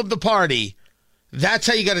control of the party. That's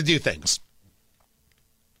how you got to do things.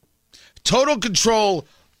 Total control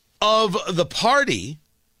of the party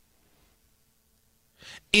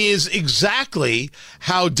is exactly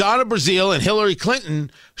how Donna Brazile and Hillary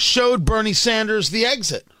Clinton showed Bernie Sanders the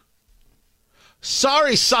exit.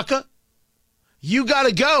 Sorry, sucker. You got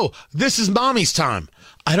to go. This is mommy's time.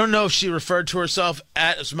 I don't know if she referred to herself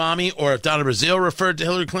as mommy or if Donna Brazile referred to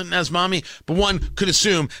Hillary Clinton as mommy, but one could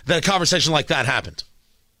assume that a conversation like that happened.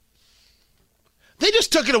 They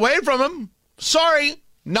just took it away from him. Sorry,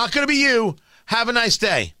 not going to be you. Have a nice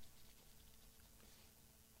day.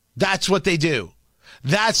 That's what they do.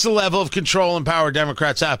 That's the level of control and power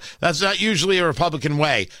Democrats have. That's not usually a Republican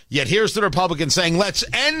way. Yet here's the Republicans saying, let's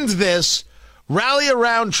end this, rally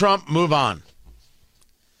around Trump, move on.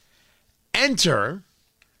 Enter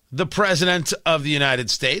the President of the United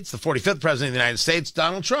States, the 45th President of the United States,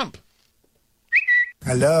 Donald Trump.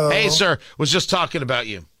 Hello. Hey, sir, was just talking about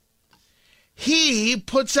you. He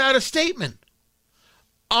puts out a statement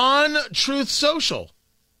on Truth Social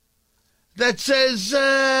that says,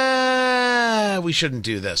 we shouldn't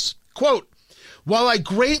do this. Quote, while I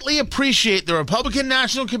greatly appreciate the Republican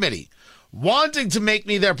National Committee wanting to make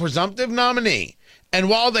me their presumptive nominee, and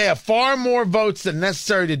while they have far more votes than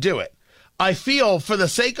necessary to do it, I feel, for the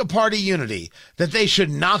sake of party unity, that they should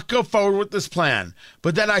not go forward with this plan,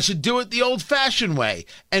 but that I should do it the old-fashioned way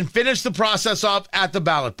and finish the process off at the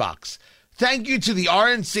ballot box. Thank you to the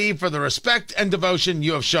RNC for the respect and devotion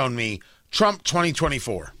you have shown me. Trump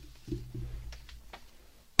 2024.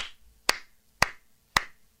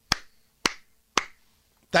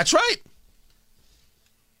 That's right.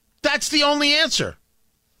 That's the only answer.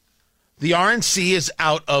 The RNC is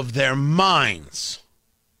out of their minds.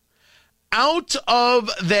 Out of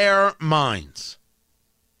their minds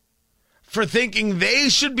for thinking they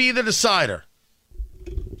should be the decider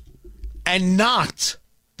and not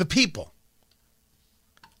the people.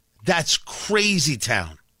 That's crazy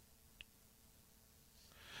town.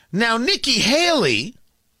 Now, Nikki Haley,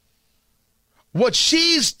 what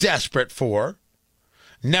she's desperate for,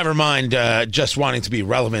 never mind just wanting to be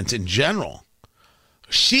relevant in general,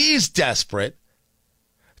 she's desperate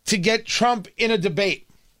to get Trump in a debate.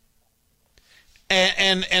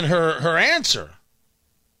 And her answer,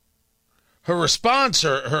 her response,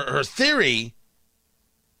 her theory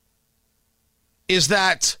is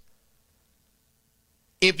that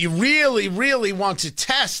if you really, really want to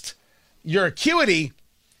test your acuity,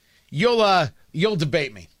 you'll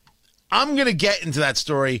debate me. I'm going to get into that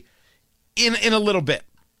story in a little bit.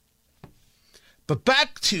 But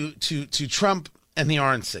back to Trump and the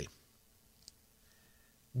RNC.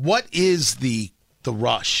 What is the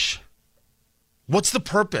rush? What's the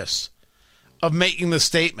purpose of making this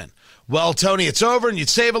statement? Well, Tony, it's over and you'd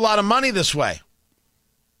save a lot of money this way.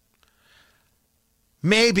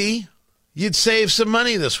 Maybe you'd save some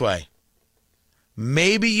money this way.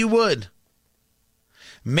 Maybe you would.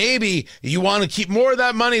 Maybe you want to keep more of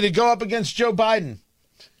that money to go up against Joe Biden.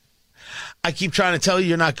 I keep trying to tell you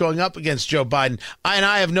you're not going up against Joe Biden.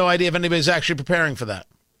 I have no idea if anybody's actually preparing for that.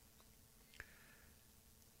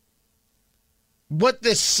 what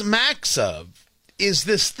this smacks of is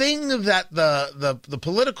this thing that the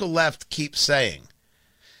political left keeps saying,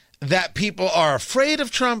 that people are afraid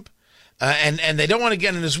of Trump and they don't want to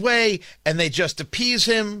get in his way and they just appease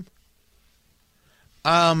him.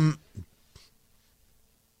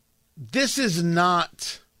 This is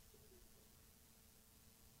not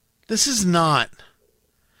the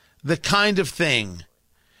kind of thing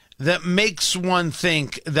that makes one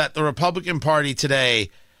think that the Republican Party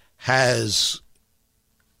today has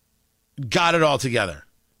got it all together.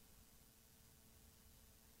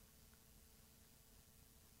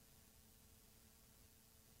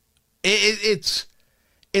 It's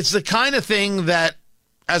the kind of thing that,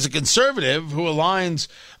 as a conservative who aligns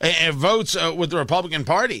and votes with the Republican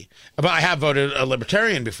Party, but I have voted a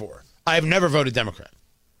Libertarian before. I have never voted Democrat.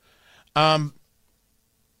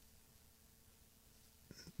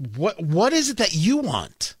 What is it that you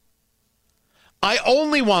want? I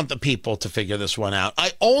only want the people to figure this one out.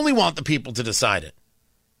 I only want the people to decide it.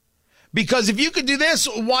 Because if you could do this,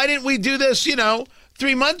 why didn't we do this,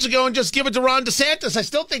 3 months ago and just give it to Ron DeSantis? I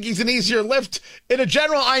still think he's an easier lift. In a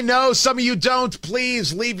general, I know some of you don't.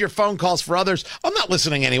 Please leave your phone calls for others. I'm not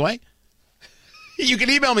listening anyway. You can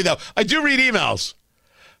email me, though. I do read emails.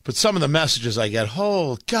 But some of the messages I get,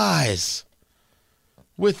 guys,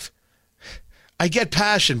 I get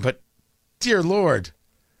passion, but dear Lord,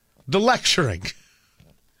 the lecturing.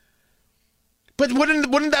 But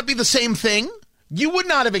wouldn't that be the same thing? You would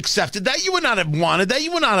not have accepted that. You would not have wanted that.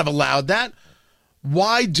 You would not have allowed that.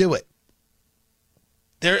 Why do it?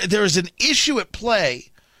 There is an issue at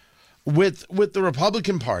play with the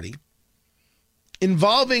Republican Party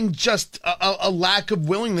involving just a lack of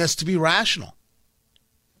willingness to be rational.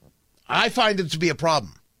 I find it to be a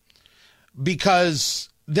problem because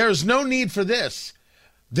there's no need for this.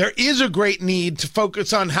 There is a great need to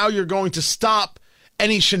focus on how you're going to stop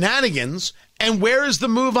any shenanigans, and where is the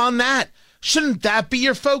move on that? Shouldn't that be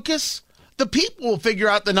your focus? The people will figure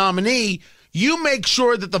out the nominee. You make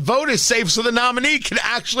sure that the vote is safe so the nominee can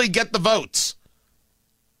actually get the votes.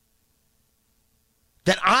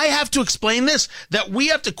 That I have to explain this, that we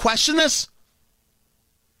have to question this,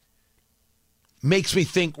 makes me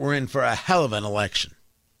think we're in for a hell of an election.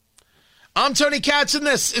 I'm Tony Katz, and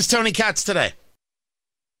this is Tony Katz Today.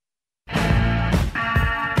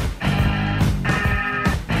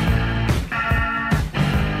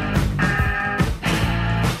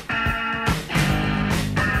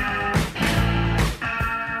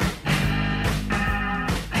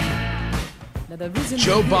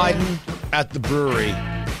 Joe Biden at the brewery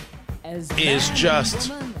is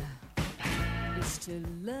just...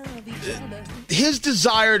 his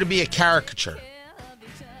desire to be a caricature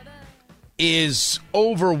is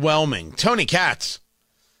overwhelming. Tony Katz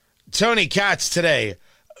Today.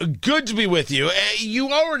 Good to be with you.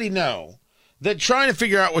 You already know that trying to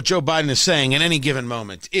figure out what Joe Biden is saying at any given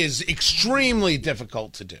moment is extremely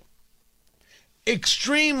difficult to do.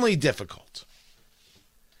 Extremely difficult.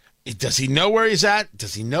 Does he know where he's at?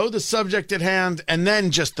 Does he know the subject at hand? And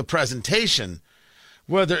then just the presentation,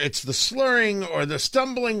 whether it's the slurring or the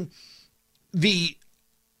stumbling, the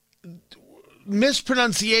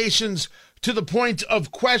mispronunciations to the point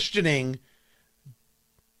of questioning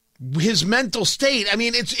his mental state. I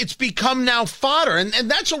mean, it's become now fodder, and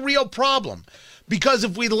that's a real problem. Because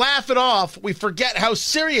if we laugh it off, we forget how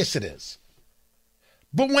serious it is.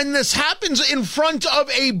 But when this happens in front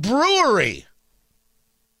of a brewery,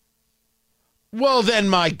 well then,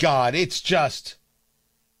 my God, it's just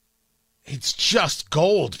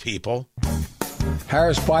gold, people.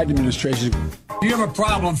 Harris-Biden administration. You have a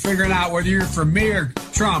problem figuring out whether you're for me or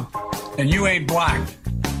Trump, and you ain't black.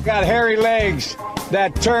 Got hairy legs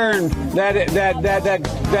that turn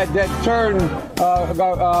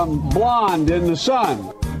blonde in the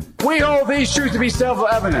sun. We hold these truths to be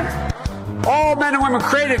self-evident. All men and women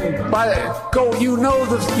created by go. You know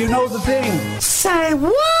the thing. Say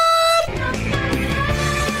what?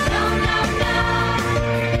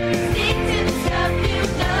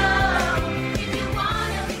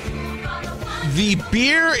 The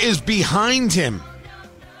beer is behind him.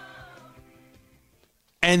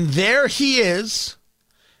 And there he is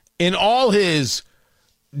in all his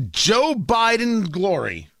Joe Biden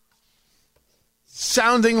glory,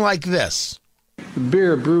 sounding like this. The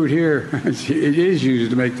beer brewed here, it is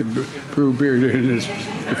used to make the brew beer in this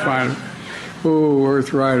refinery. Oh,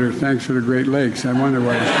 Earth Rider, thanks for the Great Lakes. I wonder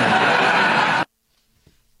what it's called.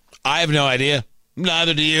 I have no idea.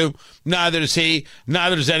 Neither do you. Neither does he.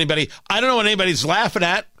 Neither does anybody. I don't know what anybody's laughing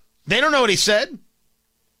at. They don't know what he said.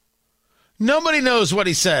 Nobody knows what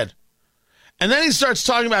he said. And then he starts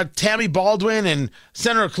talking about Tammy Baldwin and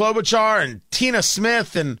Senator Klobuchar and Tina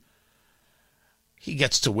Smith. And He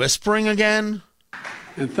gets to whispering again.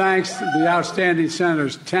 And thanks to the outstanding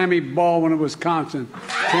senators, Tammy Baldwin of Wisconsin,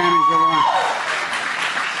 Tammy's the one,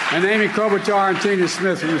 and Amy Klobuchar and Tina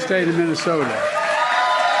Smith from the state of Minnesota.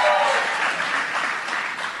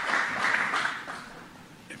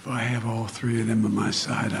 If I have all three of them on my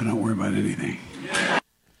side, I don't worry about anything.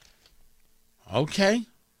 Okay.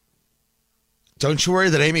 Don't you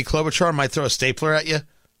worry that Amy Klobuchar might throw a stapler at you?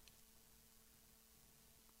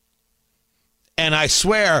 And I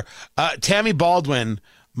swear, Tammy Baldwin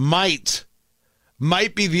might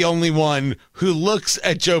be the only one who looks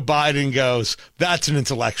at Joe Biden and goes, that's an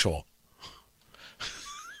intellectual.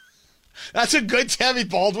 That's a good Tammy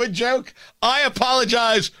Baldwin joke. I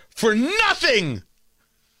apologize for nothing.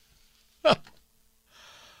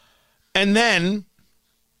 And then,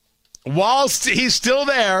 whilst he's still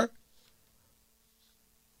there,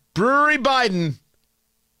 Brewery Biden,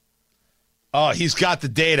 oh, he's got the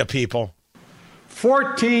data, people.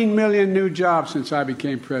 14 million new jobs since I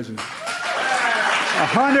became president.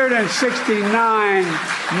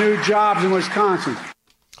 169 new jobs in Wisconsin.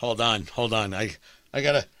 Hold on. I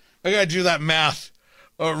gotta do that math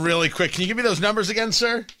really quick. Can you give me those numbers again,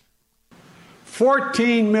 sir?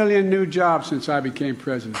 14 million new jobs since I became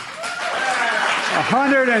president.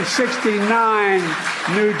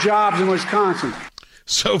 169 new jobs in Wisconsin.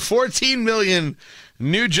 So 14 million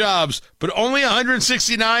new jobs, but only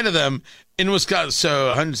 169 of them in Wisconsin. So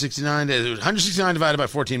 169 divided by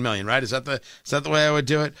 14 million, right? Is that the way I would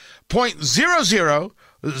do it?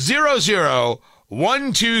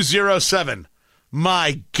 0.00001207.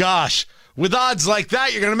 My gosh. With odds like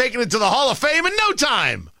that, you're going to make it into the Hall of Fame in no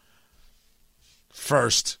time.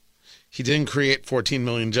 First, he didn't create 14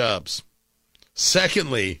 million jobs.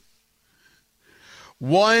 Secondly,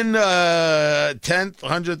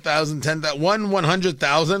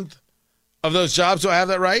 1/100,000th of those jobs. Do I have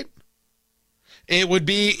that right? It would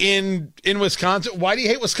be in Wisconsin. Why do you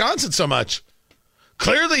hate Wisconsin so much?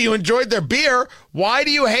 Clearly you enjoyed their beer. Why do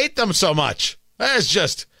you hate them so much? That is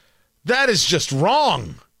just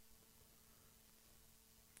wrong.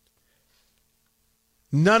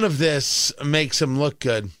 None of this makes him look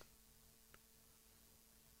good.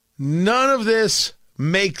 None of this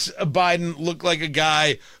makes Biden look like a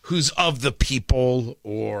guy who's of the people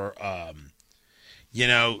or,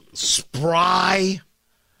 spry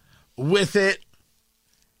with it.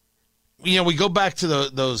 We go back to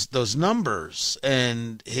those numbers,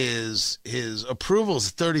 and his approval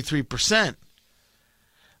is 33%.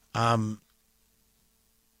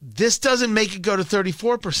 This doesn't make it go to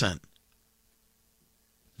 34%.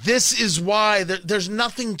 This is why there's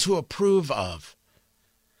nothing to approve of.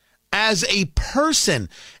 As a person,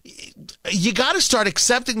 you got to start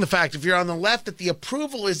accepting the fact, if you're on the left, that the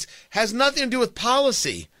approval has nothing to do with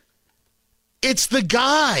policy. It's the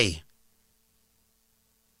guy.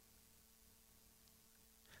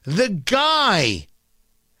 The guy,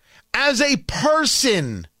 as a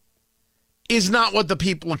person, is not what the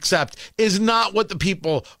people accept, is not what the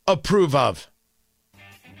people approve of.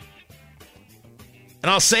 And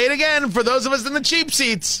I'll say it again for those of us in the cheap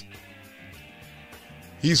seats.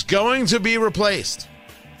 He's going to be replaced.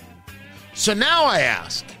 So now I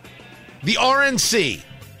ask, the RNC,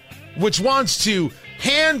 which wants to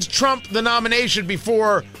hand Trump the nomination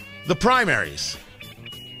before the primaries,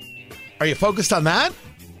 are you focused on that?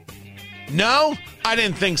 No? I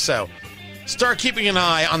didn't think so. Start keeping an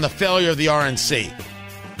eye on the failure of the RNC.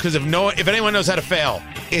 Because if anyone knows how to fail,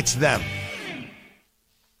 it's them.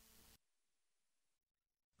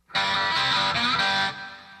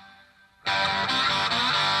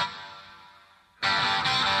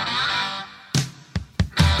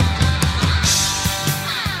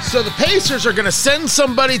 So the Pacers are going to send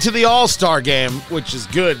somebody to the All-Star game, which is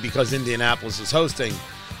good because Indianapolis is hosting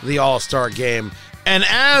the All-Star game. And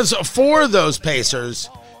as for those Pacers,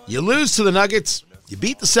 you lose to the Nuggets, you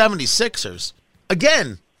beat the 76ers.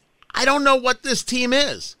 Again, I don't know what this team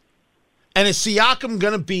is. And is Siakam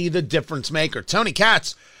going to be the difference maker? Tony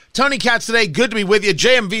Katz today, good to be with you.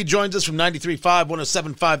 JMV joins us from 93.5,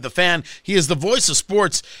 107.5 The Fan. He is the voice of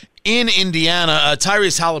sports in Indiana.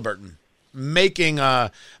 Tyrese Halliburton making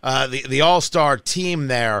the All-Star team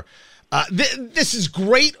there. This is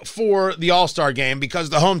great for the All-Star game because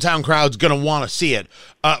the hometown crowd's going to want to see it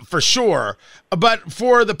for sure. But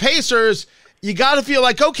for the Pacers, you got to feel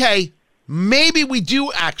like, okay, maybe we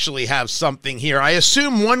do actually have something here. I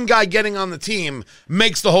assume one guy getting on the team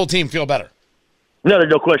makes the whole team feel better. No, there's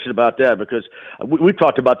no question about that because we've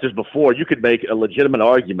talked about this before. You could make a legitimate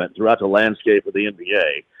argument throughout the landscape of the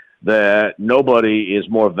NBA that nobody is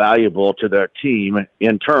more valuable to their team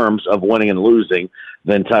in terms of winning and losing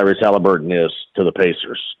than Tyrese Halliburton is to the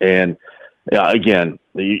Pacers. And Yeah, again,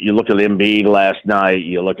 you look at Embiid last night,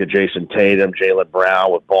 you look at Jason Tatum, Jaylen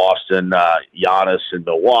Brown with Boston, Giannis in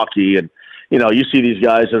Milwaukee, and, you see these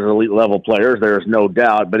guys as elite-level players, there's no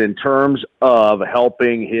doubt. But in terms of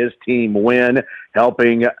helping his team win,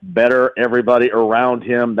 helping better everybody around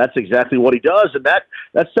him, that's exactly what he does. And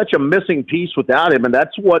that's such a missing piece without him, and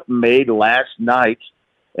that's what made last night,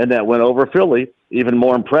 and that went over Philly, even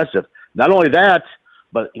more impressive. Not only that,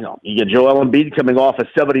 but, you get Joel Embiid coming off a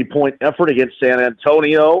 70-point effort against San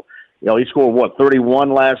Antonio. He scored,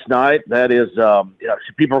 31 last night. That is,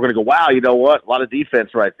 people are going to go, wow, you know what? A lot of defense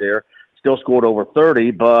right there. Still scored over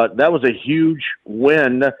 30, but that was a huge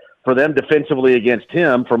win for them defensively against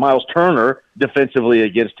him, for Miles Turner defensively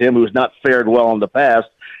against him, who's not fared well in the past,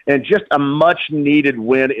 and just a much-needed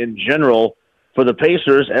win in general for the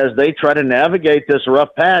Pacers as they try to navigate this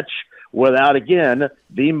rough patch without, again,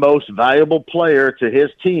 the most valuable player to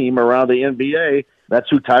his team around the NBA. That's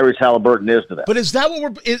who Tyrese Halliburton is to them. But is that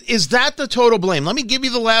is that the total blame? Let me give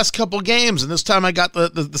you the last couple games, and this time I got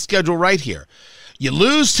the schedule right here. You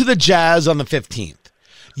lose to the Jazz on the 15th.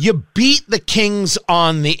 You beat the Kings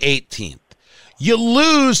on the 18th. You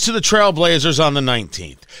lose to the Trailblazers on the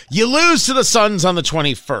 19th. You lose to the Suns on the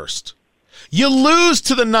 21st. You lose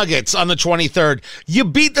to the Nuggets on the 23rd. You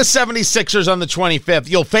beat the 76ers on the 25th.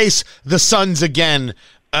 You'll face the Suns again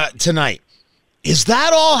tonight. Is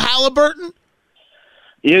that all Halliburton?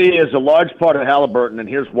 It is a large part of Halliburton, and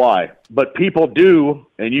here's why. But people do,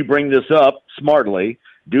 and you bring this up smartly,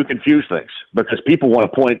 do confuse things because people want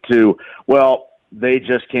to point to, well, they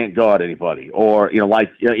just can't guard anybody. Or,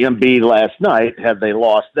 like Embiid last night, have they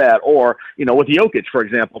lost that? Or, with Jokic, for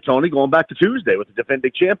example, Tony, going back to Tuesday with the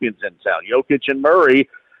defending champions in town, Jokic and Murray,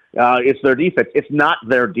 it's their defense. It's not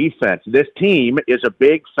their defense. This team is a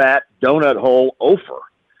big, fat donut hole offer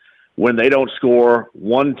when they don't score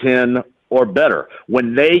 110 or better.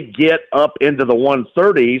 When they get up into the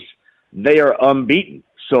 130s, they are unbeaten.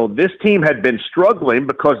 So this team had been struggling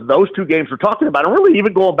because those two games we're talking about, and really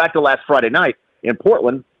even going back to last Friday night in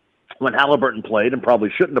Portland when Halliburton played and probably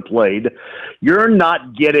shouldn't have played, you're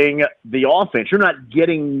not getting the offense. You're not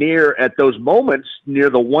getting near at those moments near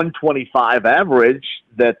the 125 average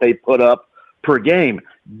that they put up per game.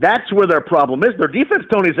 That's where their problem is. Their defense,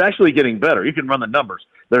 Tony, is actually getting better. You can run the numbers.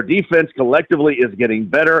 Their defense collectively is getting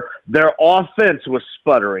better. Their offense was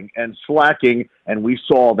sputtering and slacking, and we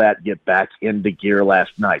saw that get back into gear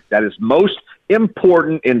last night. That is most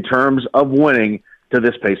important in terms of winning to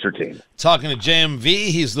this Pacer team. Talking to JMV,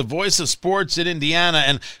 he's the voice of sports in Indiana,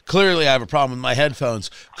 and clearly I have a problem with my headphones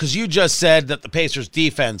because you just said that the Pacers'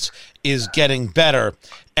 defense is getting better,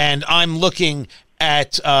 and I'm looking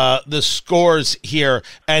at the scores here,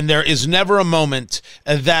 and there is never a moment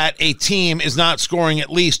that a team is not scoring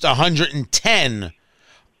at least 110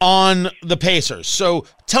 on the Pacers. So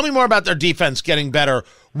tell me more about their defense getting better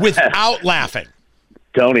without laughing.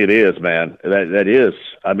 Tony, it is, man. That is.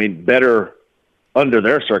 I mean, better under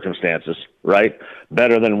their circumstances, right?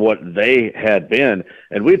 Better than what they had been.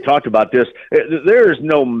 And we've talked about this. There is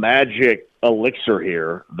no magic elixir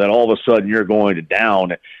here that all of a sudden you're going to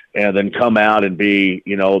down and then come out and be,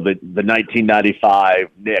 the 1995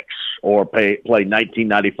 Knicks or play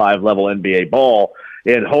 1995 level NBA ball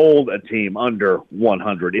and hold a team under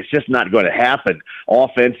 100. It's just not going to happen.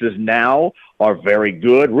 Offenses now are very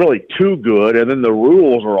good, really too good, and then the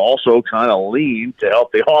rules are also kind of lean to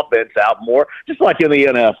help the offense out more, just like in the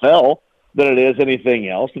NFL than it is anything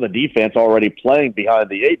else, and the defense already playing behind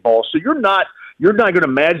the eight ball. So you're not going to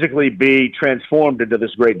magically be transformed into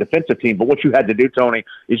this great defensive team. But what you had to do, Tony,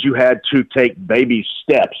 is you had to take baby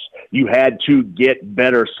steps. You had to get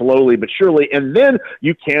better slowly but surely, and then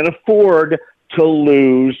you can't afford to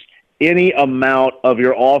lose any amount of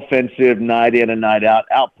your offensive night in and night out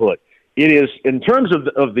output. It is, in terms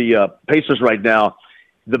of the Pacers right now,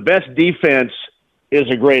 the best defense is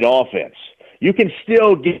a great offense. You can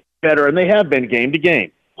still get better, and they have been game to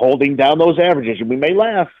game, holding down those averages. And we may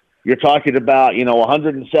laugh. You're talking about,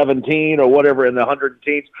 117 or whatever in the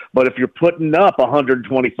 110s, but if you're putting up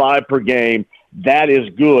 125 per game, that is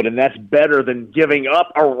good, and that's better than giving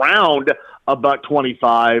up around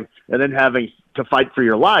 $125 and then having to fight for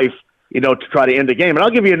your life, to try to end the game. And I'll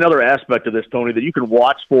give you another aspect of this, Tony, that you can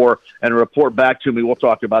watch for and report back to me. We'll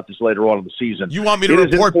talk about this later on in the season. You want me to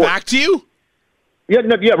report back to you?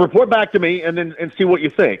 Yeah, report back to me and see what you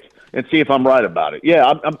think and see if I'm right about it. Yeah,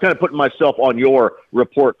 I'm kind of putting myself on your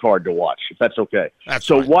report card to watch, if that's okay. That's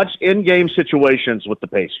so fine. Watch in-game situations with the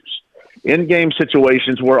Pacers. In-game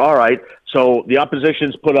situations where, all right, so the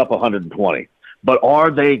opposition's put up 120, but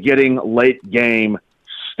are they getting late-game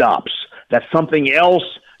stops? That's something else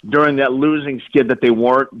during that losing skid that they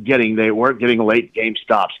weren't getting. They weren't getting late game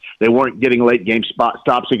stops. They weren't getting late game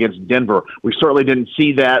stops against Denver. We certainly didn't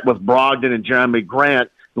see that with Brogdon and Jeremy Grant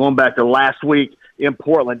going back to last week in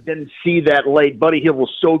Portland. Didn't see that late. Buddy Hield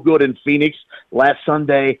was so good in Phoenix last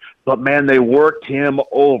Sunday, but, man, they worked him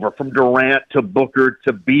over from Durant to Booker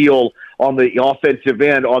to Beal on the offensive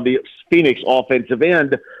end, on the Phoenix offensive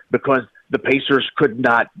end, because the Pacers could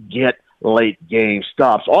not get late game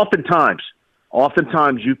stops. Oftentimes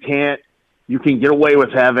you can get away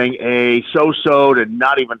with having a so-so to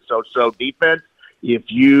not even so-so defense if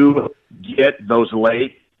you get those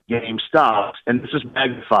late game stops, and this is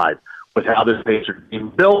magnified with how this Pacers team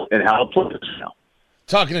built and how it plays now.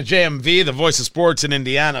 Talking to JMV, the voice of sports in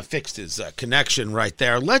Indiana, fixed his connection right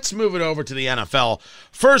there. Let's move it over to the NFL.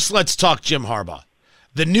 First, let's talk Jim Harbaugh,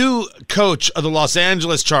 the new coach of the Los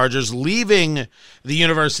Angeles Chargers, leaving the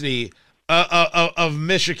University of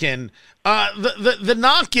Michigan. The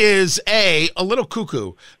knock is a little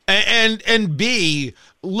cuckoo, and B,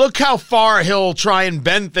 look how far he'll try and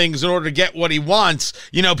bend things in order to get what he wants.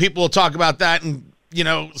 You know, people will talk about that and, you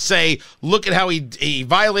know, say, look at how he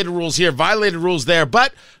violated rules here, violated rules there,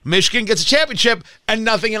 but Michigan gets a championship and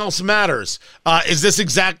nothing else matters. Is this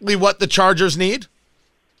exactly what the Chargers need?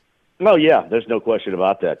 Oh, yeah, there's no question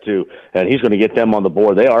about that, too. And he's going to get them on the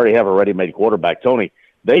board. They already have a ready-made quarterback. Tony,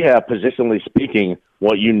 they have, positionally speaking,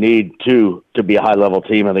 what you need to be a high-level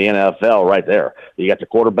team in the NFL right there. You got the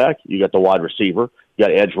quarterback, you got the wide receiver, you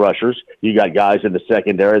got edge rushers, you got guys in the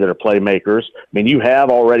secondary that are playmakers. I mean, you have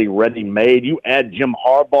already ready-made. You add Jim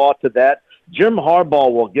Harbaugh to that. Jim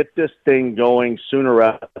Harbaugh will get this thing going sooner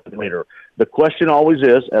rather than later. The question always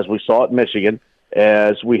is, as we saw at Michigan,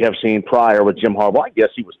 as we have seen prior with Jim Harbaugh, I guess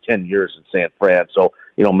he was 10 years in San Fran, so,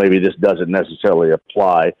 you know, maybe this doesn't necessarily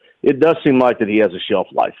apply. It does seem like that he has a shelf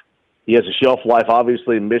life. He has a shelf life,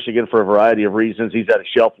 obviously, in Michigan for a variety of reasons. He's had a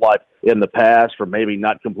shelf life in the past for maybe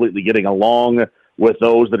not completely getting along with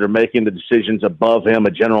those that are making the decisions above him,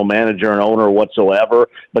 a general manager, an owner whatsoever.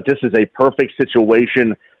 But this is a perfect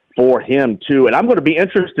situation for him, too. And I'm going to be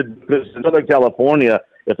interested because in Southern California,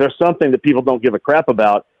 if there's something that people don't give a crap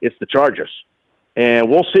about, it's the Chargers. And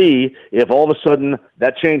we'll see if all of a sudden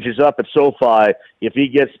that changes up at SoFi, if he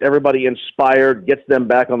gets everybody inspired, gets them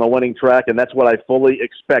back on the winning track, and that's what I fully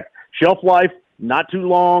expect. Shelf life, not too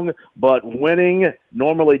long, but winning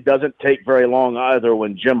normally doesn't take very long either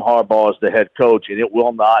when Jim Harbaugh is the head coach, and it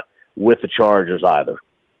will not with the Chargers either.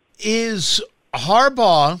 Is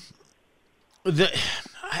Harbaugh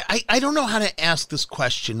I don't know how to ask this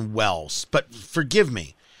question well, but forgive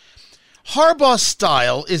me. Harbaugh's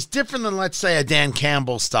style is different than, let's say, a Dan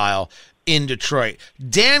Campbell style in Detroit.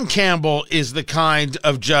 Dan Campbell is the kind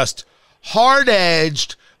of just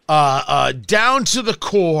hard-edged, down to the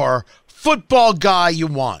core football guy you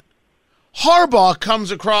want. Harbaugh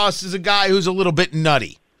comes across as a guy who's a little bit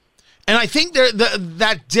nutty. And I think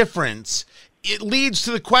that difference, it leads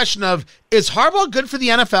to the question of, is Harbaugh good for the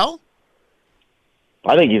NFL?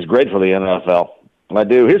 I think he's great for the NFL. I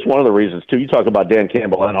do. Here's one of the reasons, too. You talk about Dan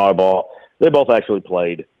Campbell and Harbaugh. They both actually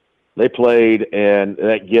played. They played, and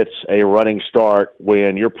that gets a running start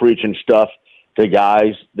when you're preaching stuff to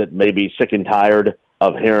guys that may be sick and tired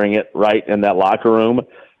of hearing it right in that locker room.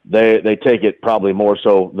 They take it probably more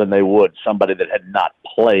so than they would somebody that had not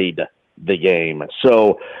played the game.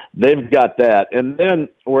 So they've got that. And then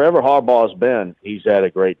wherever Harbaugh's been, he's had a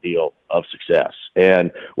great deal of success.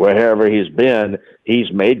 And wherever he's been,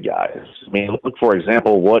 he's made guys. I mean, look, for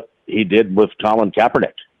example, what he did with Colin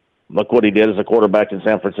Kaepernick. Look what he did as a quarterback in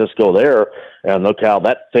San Francisco there, and look how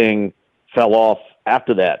that thing fell off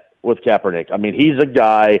after that with Kaepernick. I mean, he's a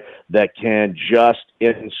guy that can just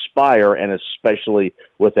inspire, and especially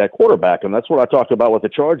with that quarterback. And that's what I talked about with the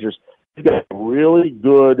Chargers. He's got a really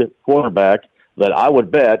good quarterback that I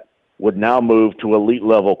would bet would now move to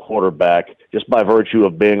elite-level quarterback just by virtue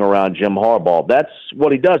of being around Jim Harbaugh. That's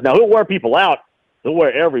what he does. Now, he'll wear people out. He'll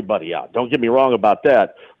wear everybody out. Don't get me wrong about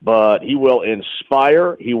that. But he will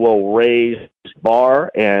inspire. He will raise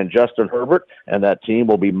Barr and Justin Herbert, and that team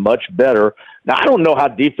will be much better. Now, I don't know how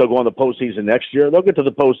deep they'll go in the postseason next year. They'll get to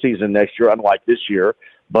the postseason next year, unlike this year.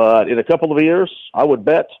 But in a couple of years, I would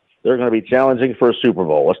bet they're going to be challenging for a Super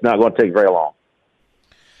Bowl. It's not going to take very long.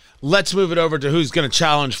 Let's move it over to who's going to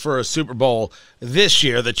challenge for a Super Bowl this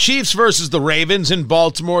year. The Chiefs versus the Ravens in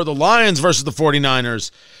Baltimore. The Lions versus the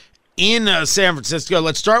 49ers in San Francisco.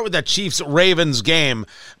 Let's start with that Chiefs-Ravens game.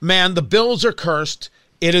 Man, the Bills are cursed.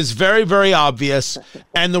 It is very, very obvious.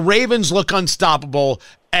 And the Ravens look unstoppable.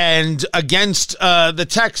 And against the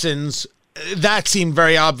Texans, that seemed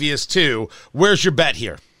very obvious too. Where's your bet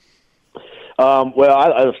here? San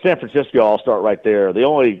Francisco, I'll start right there. The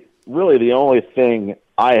only thing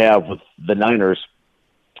I have with the Niners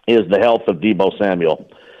is the health of Deebo Samuel.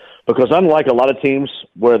 Because unlike a lot of teams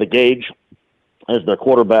where the gauge is their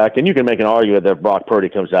quarterback, and you can make an argument that Brock Purdy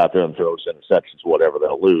comes out there and throws interceptions, whatever,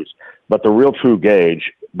 they'll lose. But the real true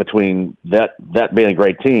gauge between that being a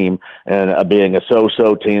great team and being a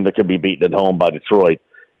so-so team that could be beaten at home by Detroit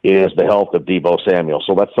is the health of Deebo Samuel.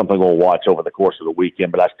 So that's something we'll watch over the course of the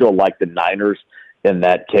weekend. But I still like the Niners in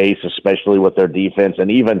that case, especially with their defense,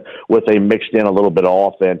 and even with a mixed in a little bit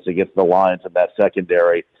of offense against the Lions in that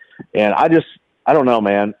secondary. And I don't know,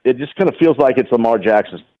 man. It just kind of feels like it's Lamar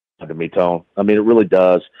Jackson's to me, Tone. I mean, it really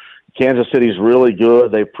does. Kansas City's really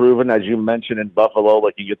good. They've proven, as you mentioned, in Buffalo,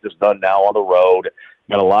 they can get this done now on the road.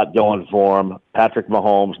 Got a lot going for them. Patrick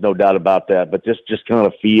Mahomes, no doubt about that. But this just kind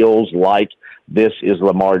of feels like this is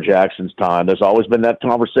Lamar Jackson's time. There's always been that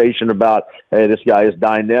conversation about, hey, this guy is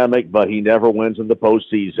dynamic, but he never wins in the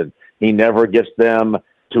postseason. He never gets them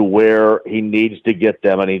to where he needs to get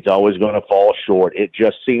them, and he's always going to fall short. It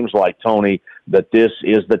just seems like, Tony, that this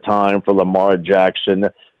is the time for Lamar Jackson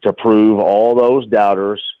to prove all those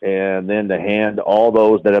doubters and then to hand all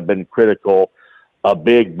those that have been critical a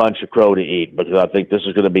big bunch of crow to eat, because I think this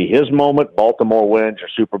is going to be his moment. Baltimore wins your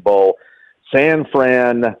Super Bowl. San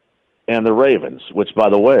Fran and the Ravens, which, by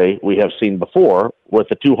the way, we have seen before with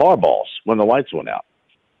the two Harbaughs when the lights went out.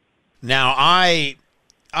 Now,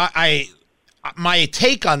 my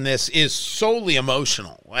take on this is solely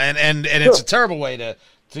emotional, and it's a terrible way to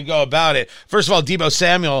go about it. First of all, Deebo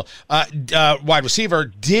Samuel, wide receiver,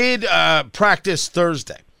 did practice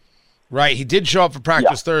Thursday, right? He did show up for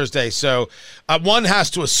practice Thursday, so one has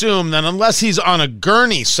to assume that unless he's on a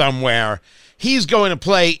gurney somewhere, he's going to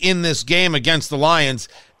play in this game against the Lions,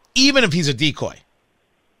 even if he's a decoy.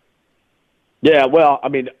 Yeah, well, I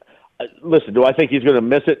mean, listen, do I think he's going to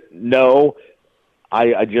miss it? No.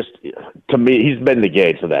 I just, to me, he's been the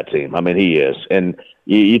gauge of that team. I mean, he is. And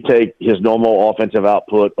you take his normal offensive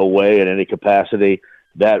output away in any capacity,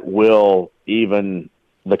 that will even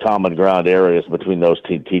the common ground areas between those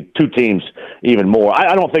two teams even more.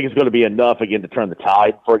 I don't think it's going to be enough, again, to turn the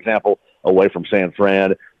tide, for example, away from San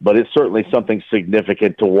Fran, but it's certainly something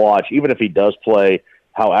significant to watch, even if he does play,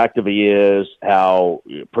 how active he is, how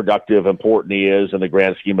productive, important he is in the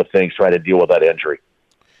grand scheme of things, trying to deal with that injury.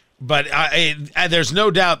 But there's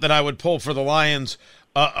no doubt that I would pull for the Lions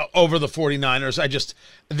over the 49ers. I just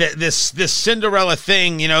this Cinderella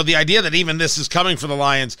thing, the idea that even this is coming for the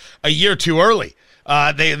Lions a year too early,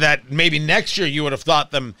 that maybe next year you would have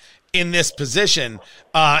thought them in this position,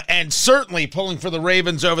 and certainly pulling for the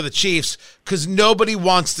Ravens over the Chiefs, because nobody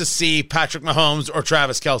wants to see Patrick Mahomes or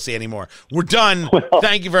Travis Kelce anymore. We're done.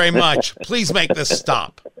 Thank you very much. Please make this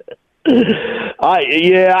stop.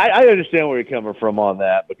 I understand where you're coming from on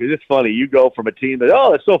that, because it's funny. You go from a team that,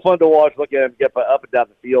 it's so fun to watch, look at him get up and down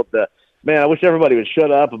the field, to, man, I wish everybody would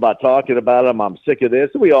shut up about talking about him. I'm sick of this.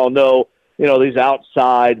 And we all know, these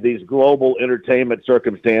outside, these global entertainment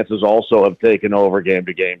circumstances also have taken over game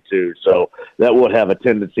to game too. So that would have a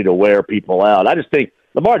tendency to wear people out. I just think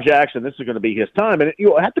Lamar Jackson, this is going to be his time. And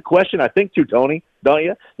you have to question, I think, too, Tony, don't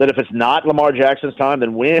you, that if it's not Lamar Jackson's time,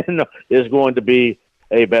 then when is going to be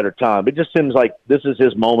a better time? It just seems like this is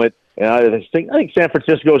his moment, and I think San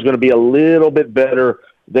Francisco is going to be a little bit better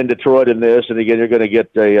than Detroit in this. And again, you're going to get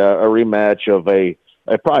a rematch of a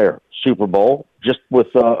prior Super Bowl, just with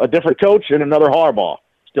a different coach and another Harbaugh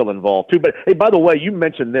still involved too. But hey, by the way, you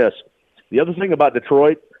mentioned this. The other thing about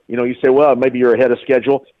Detroit, you say, well, maybe you're ahead of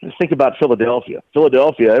schedule. Just think about Philadelphia.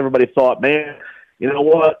 Everybody thought, man, you know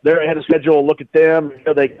what? They're ahead of schedule. Look at them.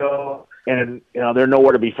 Here they go. And, they're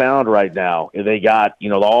nowhere to be found right now. They got,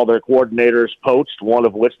 all their coordinators poached, one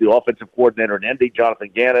of which the offensive coordinator in Indy, Jonathan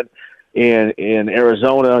Gannon, in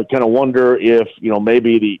Arizona. Kind of wonder if,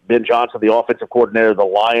 maybe Ben Johnson, the offensive coordinator of the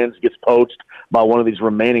Lions, gets poached by one of these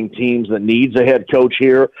remaining teams that needs a head coach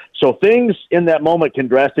here. So things in that moment can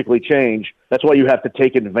drastically change. That's why you have to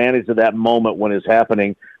take advantage of that moment when it's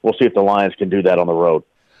happening. We'll see if the Lions can do that on the road.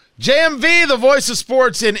 JMV, the voice of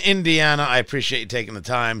sports in Indiana. I appreciate you taking the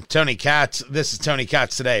time. Tony Katz, this is Tony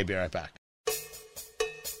Katz Today. Be right back.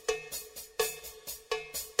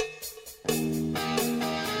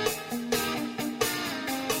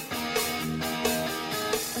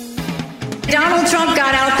 Donald Trump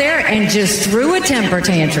got out there and just threw a temper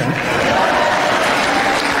tantrum.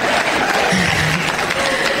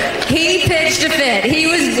 He pitched a fit. He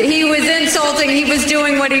was insulting. He was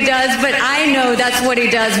doing what he does, but I know that's what he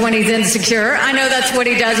does when he's insecure. I know that's what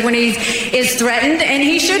he does when he is threatened, and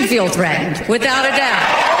he should feel threatened, without a doubt.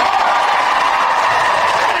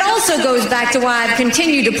 It also goes back to why I've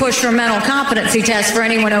continued to push for mental competency tests for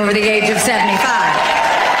anyone over the age of 75.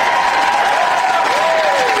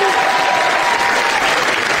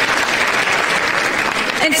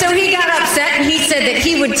 so he got upset and he said that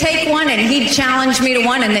he would take one and he'd challenge me to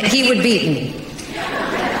one and that he would beat me.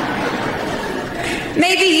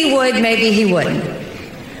 Maybe he would, maybe he wouldn't.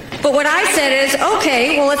 But what I said is,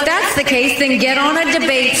 okay, well, if that's the case, then get on a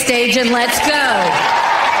debate stage and let's go.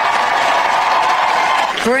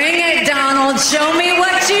 Bring it, Donald. Show me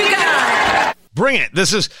what you got. Bring it.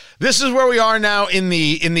 This is where we are now in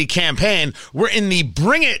the campaign. We're in the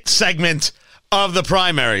bring it segment of the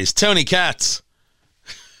primaries. Tony Katz.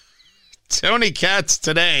 Tony Katz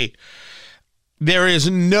today. There is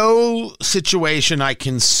no situation I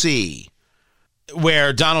can see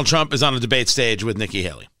where Donald Trump is on a debate stage with Nikki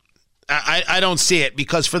Haley. I don't see it,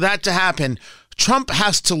 because for that to happen, Trump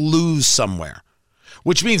has to lose somewhere,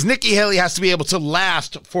 which means Nikki Haley has to be able to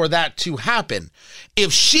last for that to happen.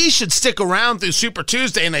 If she should stick around through Super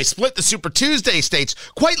Tuesday and they split the Super Tuesday states,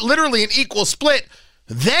 quite literally an equal split,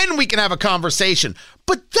 then we can have a conversation.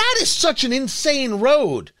 But that is such an insane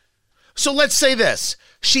road. So let's say this.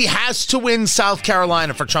 She has to win South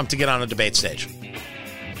Carolina for Trump to get on a debate stage.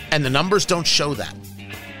 And the numbers don't show that.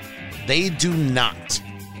 They do not.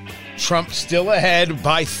 Trump's still ahead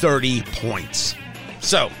by 30 points.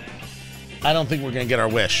 So, I don't think we're going to get our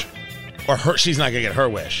wish. Or she's not going to get her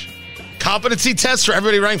wish. Competency tests for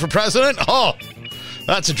everybody running for president? Oh,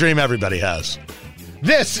 that's a dream everybody has.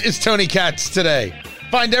 This is Tony Katz Today.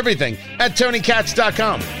 Find everything at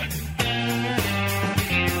TonyKatz.com.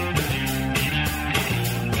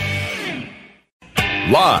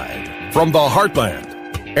 Live from the heartland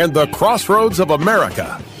and the crossroads of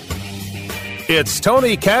America, it's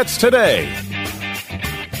Tony Katz Today.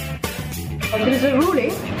 There is a ruling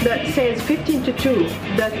that says 15-2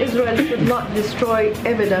 that Israel should not destroy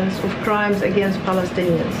evidence of crimes against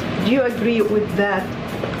Palestinians. Do you agree with that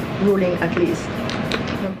ruling at least?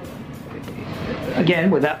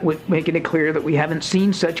 Again, with making it clear that we haven't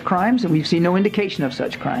seen such crimes and we've seen no indication of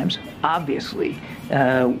such crimes. Obviously,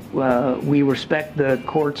 we respect the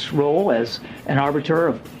court's role as an arbiter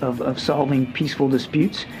of solving peaceful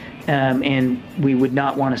disputes, and we would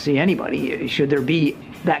not want to see anybody, should there be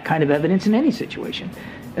that kind of evidence in any situation,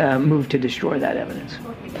 move to destroy that evidence.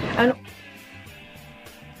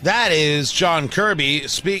 That is John Kirby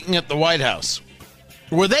speaking at the White House,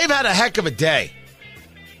 where they've had a heck of a day.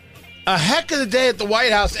 A heck of a day at the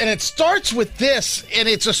White House, and it starts with this, and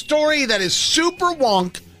it's a story that is super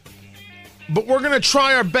wonk, but we're going to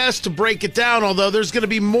try our best to break it down, although there's going to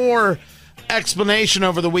be more explanation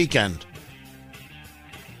over the weekend.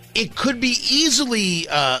 It could be easily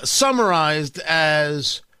summarized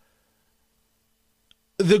as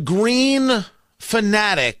the green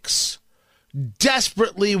fanatics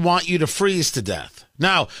desperately want you to freeze to death.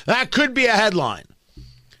 Now, that could be a headline.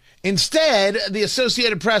 Instead, the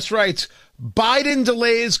Associated Press writes, Biden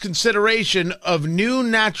delays consideration of new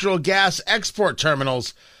natural gas export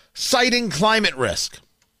terminals, citing climate risk.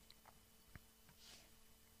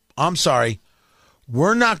 I'm sorry.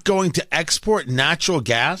 We're not going to export natural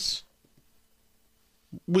gas?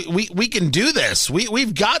 We can do this.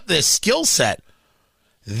 We've got this skill set.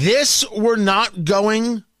 This we're not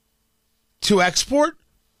going to export?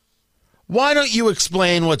 Why don't you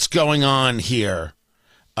explain what's going on here?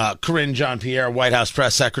 Corinne Jean-Pierre, White House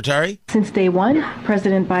press secretary. Since day one,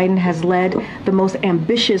 President Biden has led the most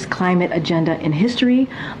ambitious climate agenda in history,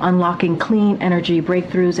 unlocking clean energy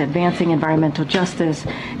breakthroughs, advancing environmental justice,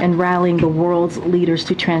 and rallying the world's leaders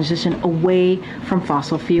to transition away from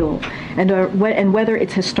fossil fuel. And whether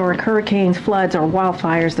it's historic hurricanes, floods, or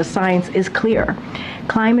wildfires, the science is clear.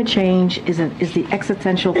 Climate change is the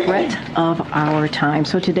existential threat of our time.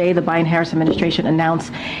 So today, the Biden-Harris administration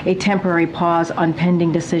announced a temporary pause on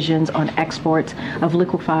pending decisions on exports of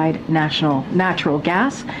liquefied natural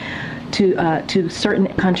gas to certain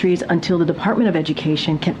countries until the Department of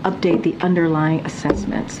Education can update the underlying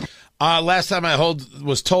assessments. Last time I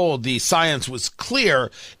was told the science was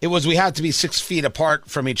clear. It was we had to be 6 feet apart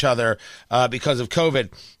from each other because of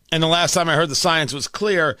COVID. And the last time I heard the science was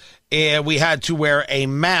clear, we had to wear a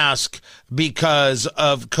mask because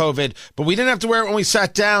of COVID. But we didn't have to wear it when we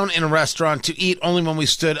sat down in a restaurant to eat, only when we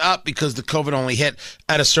stood up because the COVID only hit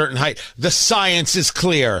at a certain height. The science is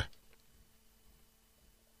clear.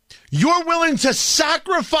 You're willing to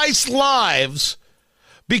sacrifice lives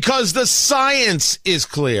because the science is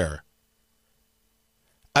clear.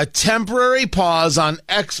 A temporary pause on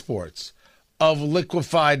exports of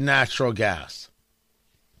liquefied natural gas.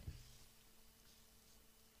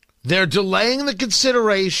 They're delaying the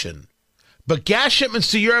consideration, but gas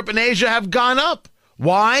shipments to Europe and Asia have gone up.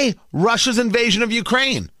 Why? Russia's invasion of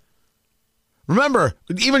Ukraine. Remember,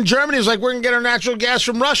 even Germany was like, we're going to get our natural gas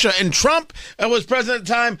from Russia. And Trump was president at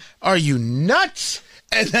the time. Are you nuts?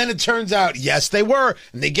 And then it turns out, yes, they were.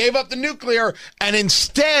 And they gave up the nuclear. And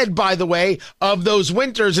instead, by the way, of those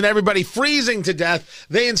winters and everybody freezing to death,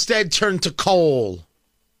 they instead turned to coal.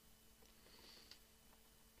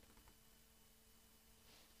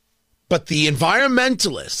 But the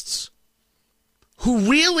environmentalists,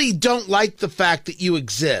 who really don't like the fact that you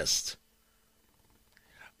exist,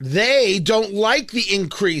 they don't like the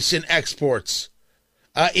increase in exports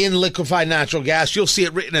in liquefied natural gas. You'll see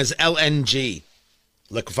it written as LNG,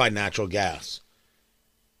 liquefied natural gas.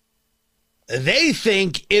 They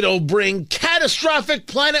think it'll bring catastrophic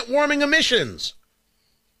planet warming emissions.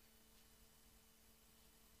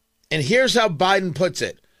 And here's how Biden puts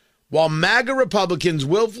it. While MAGA Republicans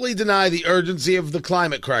willfully deny the urgency of the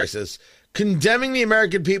climate crisis, condemning the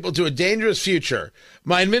American people to a dangerous future,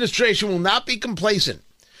 my administration will not be complacent.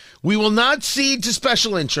 We will not cede to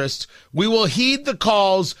special interests. We will heed the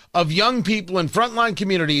calls of young people in frontline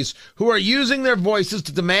communities who are using their voices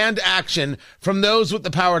to demand action from those with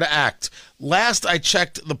the power to act. Last I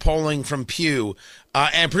checked the polling from Pew,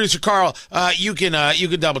 and producer Carl, you can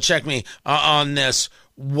double check me on this.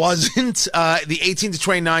 Wasn't the 18 to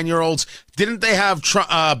 29-year-olds, didn't they have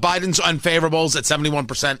Biden's unfavorables at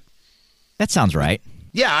 71%? That sounds right.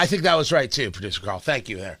 Yeah, I think that was right too, producer Carl. Thank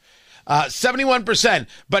you there. 71%,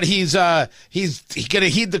 but he's going to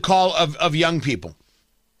heed the call of young people.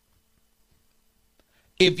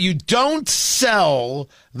 If you don't sell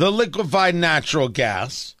the liquefied natural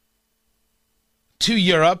gas to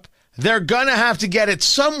Europe, they're going to have to get it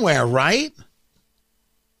somewhere, right?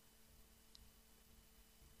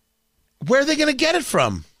 Where are they going to get it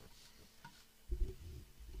from?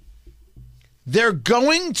 They're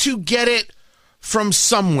going to get it from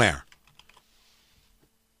somewhere.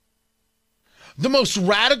 The most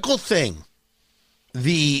radical thing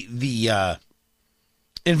the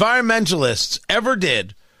environmentalists ever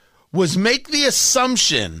did was make the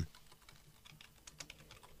assumption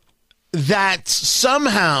that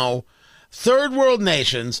somehow third world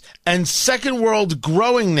nations and second world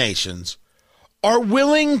growing nations are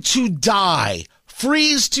willing to die,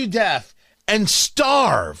 freeze to death, and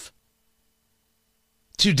starve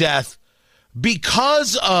to death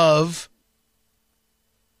because of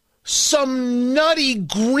some nutty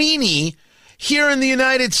greenie here in the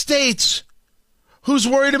United States who's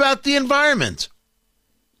worried about the environment.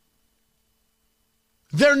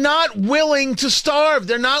 They're not willing to starve.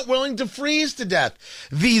 They're not willing to freeze to death.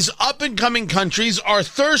 These up-and-coming countries are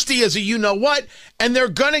thirsty as a you-know-what, and they're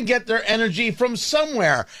going to get their energy from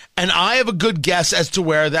somewhere. And I have a good guess as to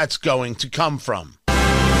where that's going to come from.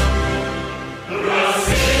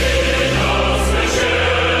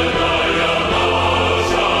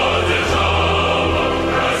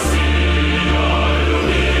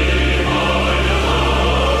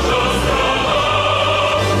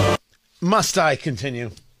 Must I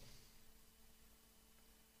continue?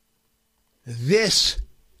 This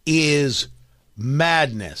is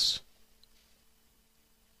madness.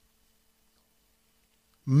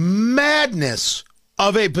 Madness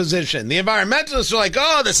of a position. The environmentalists are like,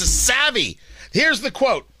 oh, this is savvy. Here's the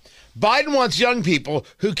quote. Biden wants young people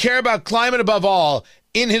who care about climate above all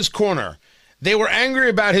in his corner. They were angry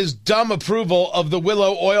about his dumb approval of the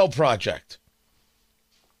Willow Oil Project.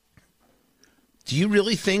 Do you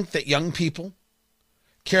really think that young people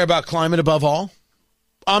care about climate above all?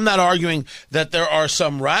 I'm not arguing that there are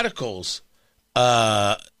some radicals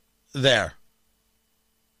there.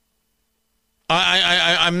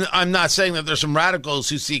 I'm not saying that there's some radicals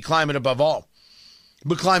who see climate above all.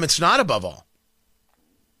 But climate's not above all.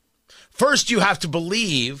 First, you have to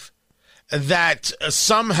believe that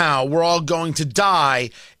somehow we're all going to die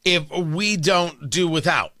if we don't do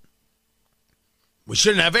without. We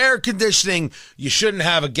shouldn't have air conditioning. You shouldn't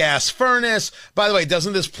have a gas furnace. By the way,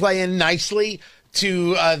 doesn't this play in nicely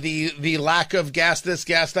to the lack of gas this,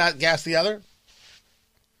 gas that, gas the other?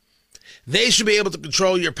 They should be able to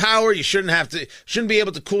control your power. You shouldn't be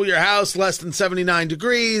able to cool your house less than 79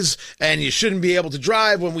 degrees, and you shouldn't be able to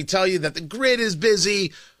drive when we tell you that the grid is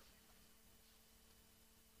busy.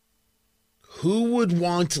 Who would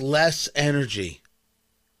want less energy?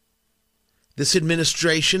 This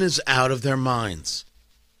administration is out of their minds.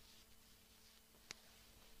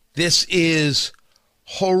 This is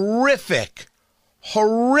horrific.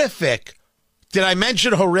 Horrific. Did I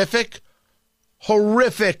mention horrific?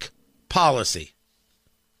 Horrific policy.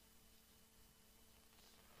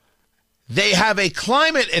 They have a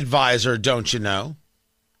climate advisor, don't you know?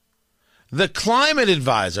 The climate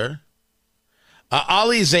advisor,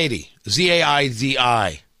 Ali Zaidi,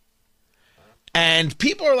 Z-A-I-D-I. And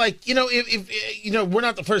people are like, if we're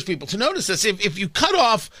not the first people to notice this. If you cut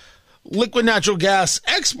off liquid natural gas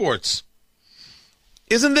exports,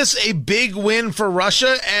 Isn't this a big win for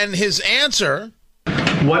Russia? And his answer...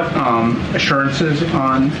 What assurances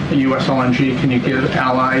on U.S. LNG can you give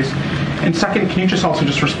allies? And second, can you just also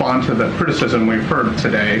respond to the criticism we've heard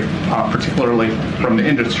today, particularly from the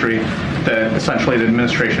industry, that essentially the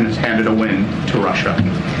administration has handed a win to Russia?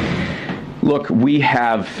 Look, we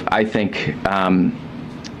have, I think,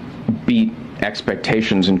 beat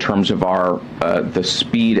expectations in terms of our the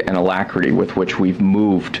speed and alacrity with which we've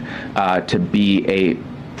moved to be a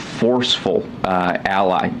forceful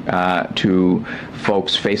ally to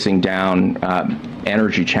folks facing down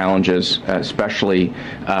energy challenges, especially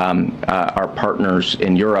our partners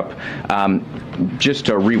in Europe. Just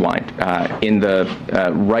to rewind, in the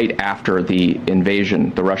right after the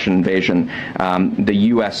invasion, the Russian invasion, the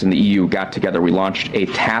U.S. and the EU got together. We launched a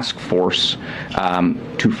task force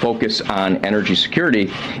to focus on energy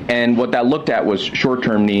security, and what that looked at was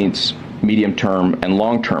short-term needs, medium-term, and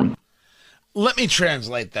long-term. Let me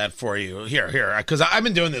translate that for you here, because I've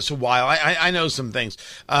been doing this a while. I know some things.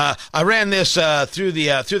 I ran this through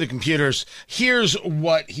the computers. Here's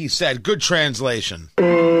what he said. Good translation.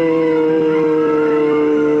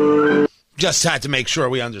 Just had to make sure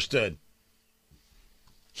we understood.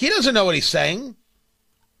 He doesn't know what he's saying.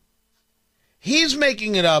 He's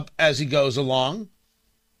making it up as he goes along.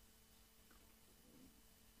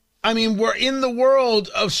 I mean, we're in the world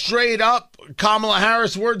of straight up Kamala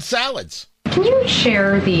Harris word salads. Can you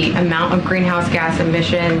share the amount of greenhouse gas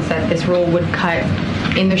emissions that this rule would cut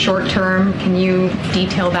in the short term? Can you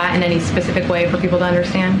detail that in any specific way for people to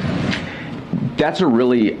understand?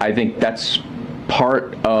 I think that's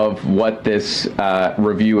part of what this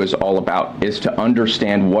review is all about, is to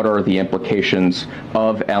understand what are the implications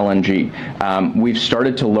of LNG. We've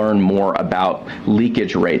started to learn more about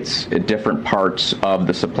leakage rates at different parts of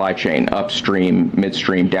the supply chain, upstream,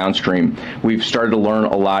 midstream, downstream. We've started to learn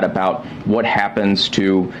a lot about what happens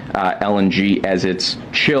to LNG as it's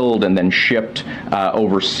chilled and then shipped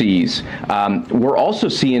overseas. We're also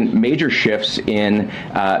seeing major shifts in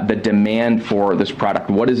the demand for this product.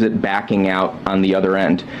 What is it backing out on the other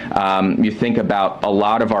end? You think about a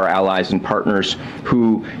lot of our allies and partners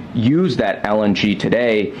who use that LNG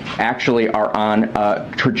today actually are on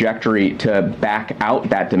a trajectory to back out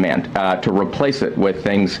that demand, to replace it with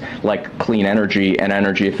things like clean energy and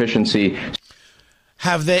energy efficiency.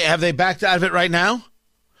 Have they backed out of it right now?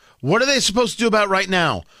 What are they supposed to do about right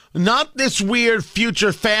now? Not this weird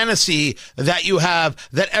future fantasy that you have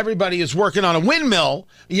that everybody is working on a windmill,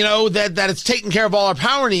 that it's taking care of all our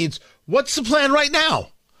power needs. What's the plan right now?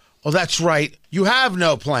 Oh, that's right. You have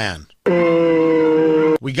no plan.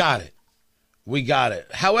 We got it.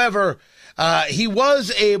 However, he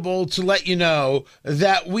was able to let you know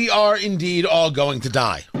that we are indeed all going to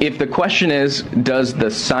die. If the question is, does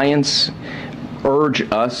the science urge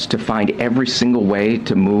us to find every single way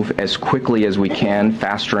to move as quickly as we can,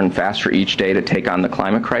 faster and faster each day to take on the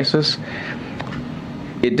climate crisis?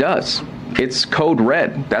 It does. It's code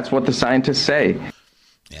red. That's what the scientists say.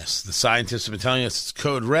 Yes, the scientists have been telling us it's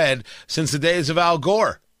code red since the days of Al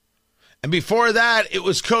Gore. And before that, it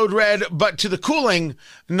was code red, but to the cooling,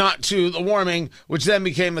 not to the warming, which then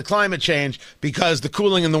became the climate change because the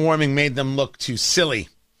cooling and the warming made them look too silly.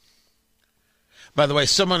 By the way,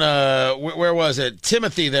 someone, where was it?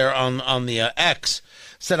 Timothy there on the X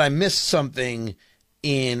said I missed something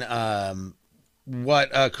in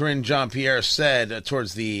what Corinne Jean-Pierre said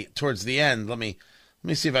towards the end. Let me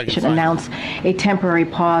see if I can announce a temporary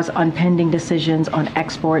pause on pending decisions on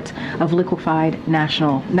exports of liquefied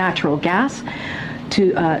natural gas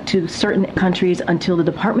to certain countries until the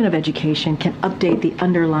Department of Education can update the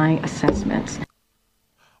underlying assessments.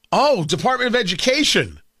 Oh, Department of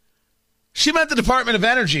Education. She meant the Department of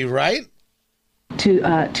Energy, right?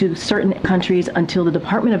 To certain countries until the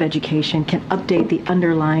Department of Education can update the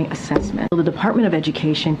underlying assessment. The Department of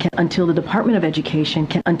Education can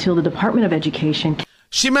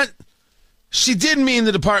She did mean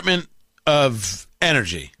the Department of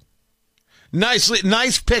Energy.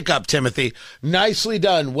 Nice pickup, Timothy. Nicely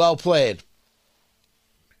done. Well played.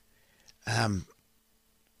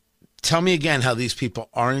 Tell me again how these people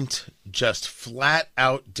aren't just flat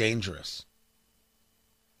out dangerous.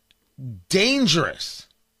 Dangerous.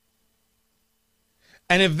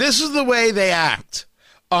 And if this is the way they act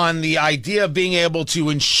on the idea of being able to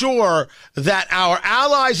ensure that our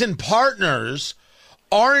allies and partners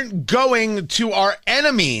aren't going to our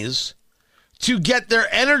enemies to get their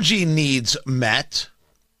energy needs met,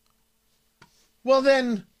 well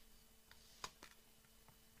then,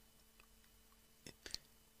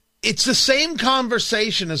 it's the same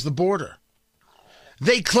conversation as the border.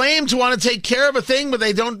 They claim to want to take care of a thing, but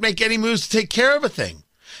they don't make any moves to take care of a thing.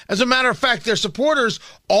 As a matter of fact, their supporters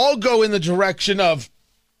all go in the direction of,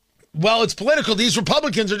 well, it's political. These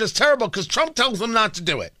Republicans are just terrible because Trump tells them not to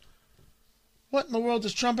do it. What in the world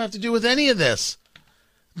does Trump have to do with any of this?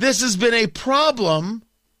 This has been a problem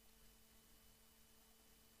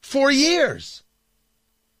for years.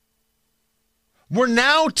 We're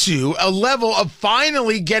now to a level of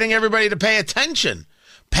finally getting everybody to pay attention.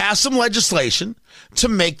 Pass some legislation to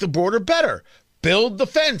make the border better. Build the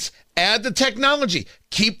fence. Add the technology.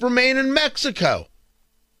 Keep Remain in Mexico.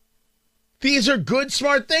 These are good,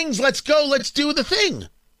 smart things. Let's go. Let's do the thing.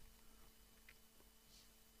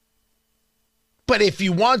 But if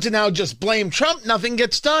you want to now just blame Trump, nothing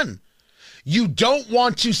gets done. You don't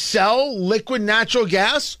want to sell liquid natural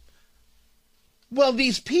gas? Well,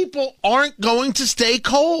 these people aren't going to stay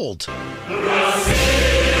cold.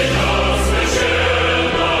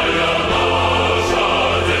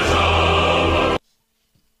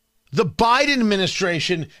 The Biden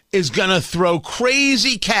administration is going to throw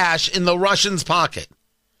crazy cash in the Russians' pocket.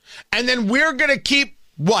 And then we're going to keep,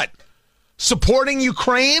 what, supporting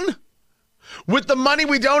Ukraine with the money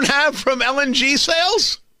we don't have from LNG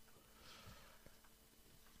sales?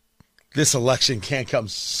 This election can't come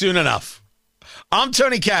soon enough. I'm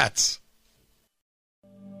Tony Katz.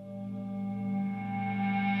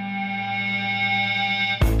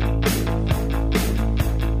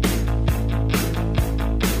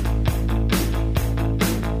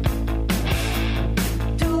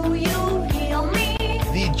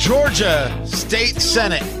 The Georgia State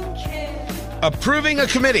Senate approving a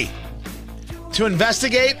committee to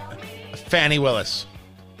investigate Fani Willis.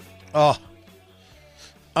 You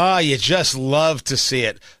just love to see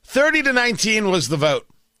it. 30-19 was the vote.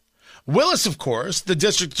 Willis, of course, the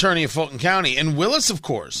district attorney of Fulton County, and Willis, of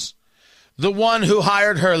course, the one who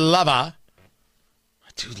hired her lover. I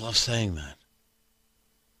do love saying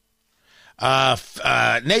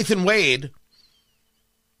that. Nathan Wade,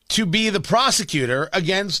 to be the prosecutor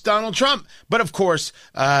against Donald Trump. But of course,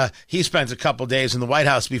 he spent a couple days in the White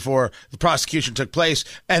House before the prosecution took place,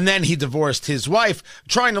 and then he divorced his wife,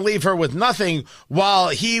 trying to leave her with nothing while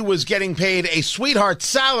he was getting paid a sweetheart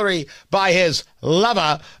salary by his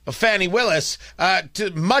lover, Fani Willis,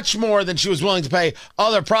 to much more than she was willing to pay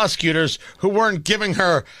other prosecutors who weren't giving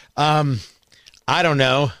her, I don't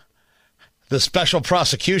know, the special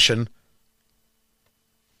prosecution.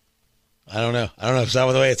 I don't know. Is that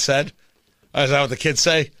the way it's said? Is that what the kids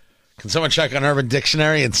say? Can someone check on Urban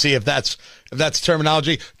Dictionary and see if that's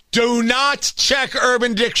terminology? Do not check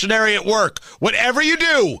Urban Dictionary at work. Whatever you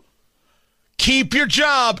do, keep your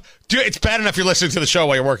job. It's bad enough you're listening to the show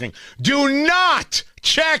while you're working. Do not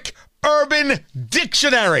check Urban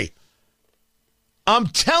Dictionary. I'm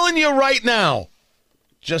telling you right now.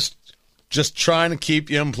 Just trying to keep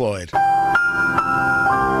you employed.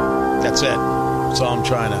 That's it. That's all I'm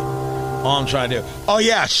trying to do. Oh,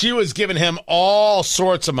 yeah, she was giving him all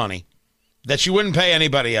sorts of money that she wouldn't pay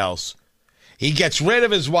anybody else. He gets rid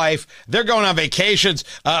of his wife. They're going on vacations,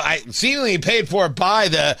 seemingly paid for by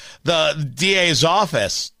the DA's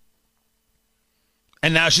office.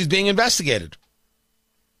 And now she's being investigated.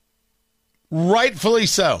 Rightfully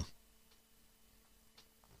so.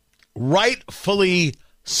 Rightfully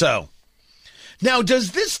so. Now,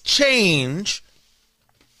 does this change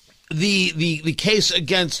the case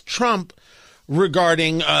against Trump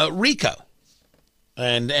regarding RICO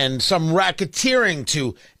and some racketeering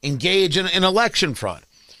to engage in election fraud?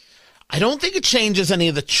 I don't think it changes any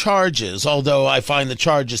of the charges, although I find the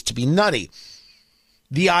charges to be nutty.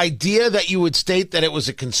 The idea that you would state that it was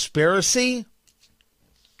a conspiracy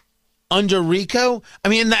under RICO, I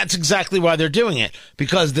mean, that's exactly why they're doing it,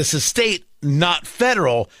 because this is state, not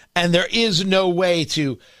federal, and there is no way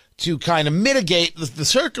to kind of mitigate the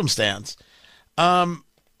circumstance. No,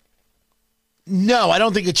 I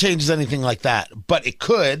don't think it changes anything like that, but it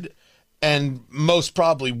could, and most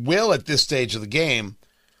probably will at this stage of the game,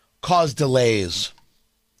 cause delays.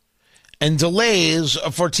 And delays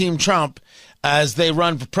for Team Trump as they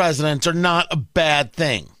run for president are not a bad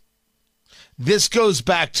thing. This goes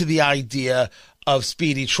back to the idea of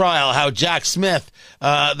speedy trial, how Jack Smith,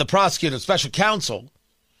 the prosecutor, special counsel,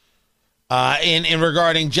 in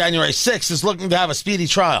regarding January 6th, is looking to have a speedy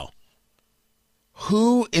trial.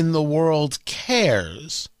 Who in the world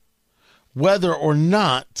cares whether or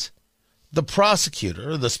not the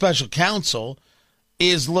prosecutor, the special counsel,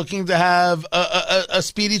 is looking to have a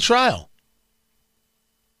speedy trial?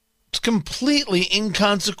 It's completely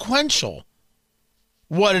inconsequential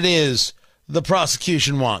what it is the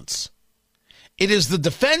prosecution wants. It is the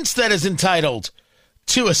defense that is entitled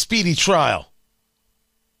to a speedy trial.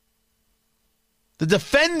 The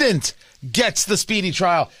defendant gets the speedy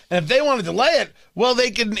trial. And if they want to delay it, well,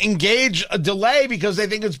 they can engage a delay because they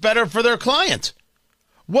think it's better for their client.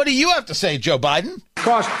 What do you have to say, Joe Biden?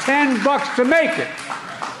 Cost $10 to make it.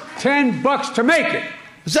 $10 to make it.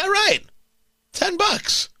 Is that right?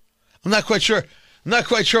 $10. I'm not quite sure. I'm not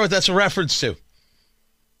quite sure what that's a reference to.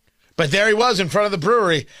 But there he was in front of the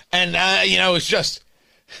brewery, and it's just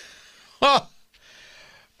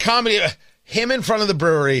comedy. Him in front of the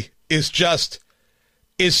brewery is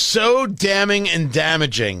so damning and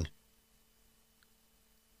damaging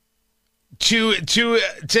to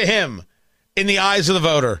him in the eyes of the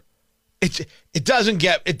voter. It doesn't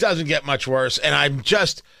get much worse, and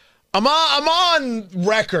I'm on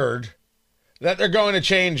record that they're going to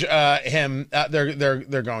change him.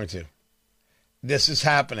 They're going to. This is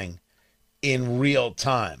happening in real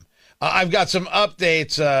time. I've got some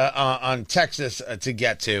updates on Texas to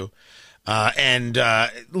get to.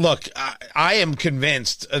 Look, I am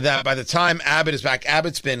convinced that by the time Abbott is back,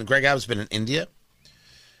 Greg Abbott's been in India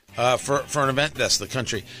for an event. That's the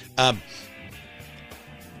country. The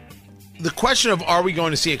question of, are we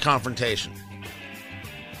going to see a confrontation?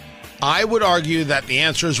 I would argue that the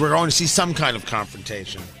answer is we're going to see some kind of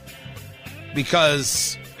confrontation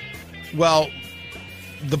because, well,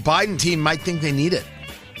 the Biden team might think they need it.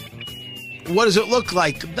 What does it look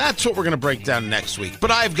like? That's what we're going to break down next week.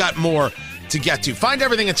 But I've got more to get to. Find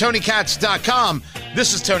everything at TonyKatz.com.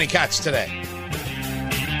 This is Tony Katz Today.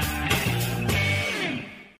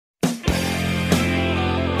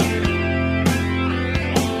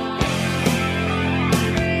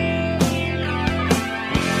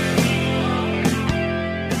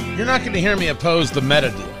 You're not going to hear me oppose the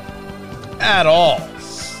Meta deal at all.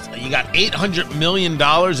 You got $800 million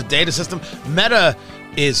of data system. Meta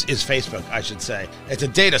is Facebook, I should say. It's a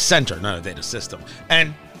data center, not a data system.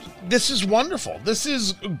 And this is wonderful. This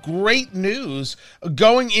is great news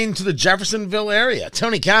going into the Jeffersonville area.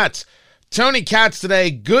 Tony Katz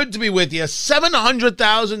Today. Good to be with you.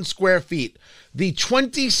 700,000 square feet. The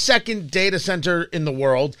 22nd data center in the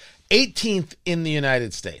world, 18th in the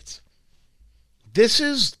United States. This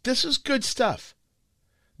is good stuff.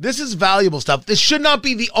 This is valuable stuff. This should not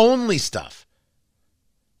be the only stuff.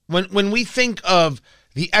 When we think of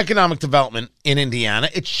the economic development in Indiana,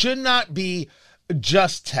 it should not be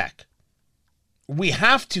just tech. We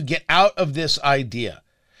have to get out of this idea.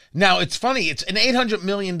 Now, it's funny. It's an $800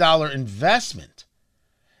 million investment,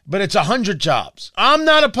 but it's 100 jobs. I'm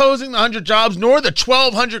not opposing the 100 jobs, nor the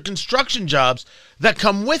 1,200 construction jobs that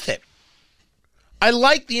come with it. I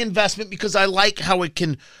like the investment because I like how it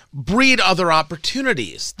can breed other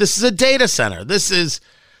opportunities. This is a data center. This is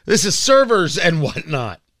servers and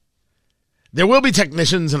whatnot. There will be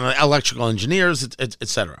technicians and electrical engineers,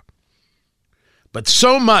 etc. But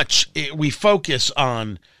so much we focus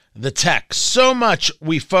on the tech. So much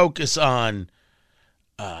we focus on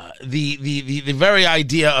the very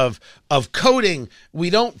idea of coding.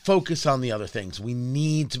 We don't focus on the other things. We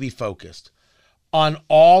need to be focused on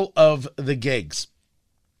all of the gigs.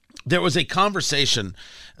 There was a conversation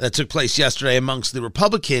that took place yesterday amongst the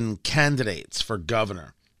Republican candidates for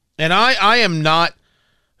governor. And I am not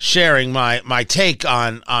sharing my take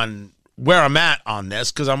on where I'm at on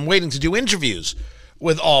this because I'm waiting to do interviews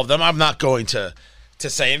with all of them. I'm not going to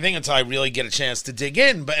say anything until I really get a chance to dig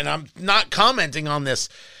in. And I'm not commenting on this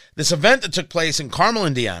event that took place in Carmel,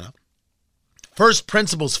 Indiana. First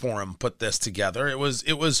Principles Forum put this together. It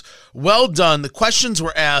was well done. The questions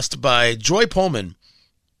were asked by Joy Pullman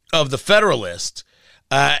of the Federalist,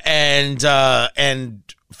 and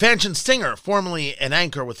Fanchon Stinger, formerly an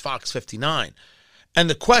anchor with Fox 59. And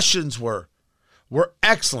the questions were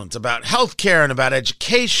excellent about healthcare and about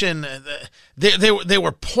education. They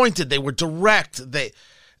were pointed, they were direct, they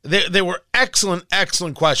were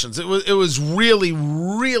excellent questions. It was really,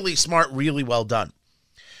 really smart, really well done.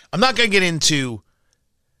 I'm not going to get into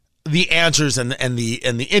the answers and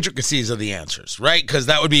the intricacies of the answers, right? Because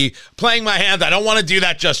that would be playing my hand. I don't want to do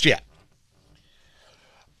that just yet.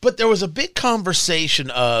 But there was a big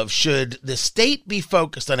conversation of, should the state be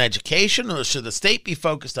focused on education or should the state be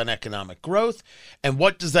focused on economic growth? And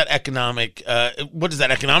what does that economic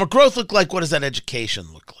growth look like? What does that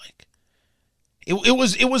education look like?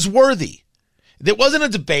 It was worthy. It wasn't a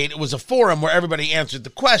debate. It was a forum where everybody answered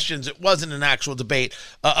the questions. It wasn't an actual debate,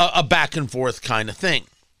 a back and forth kind of thing.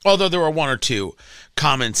 Although there were one or two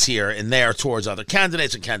comments here and there towards other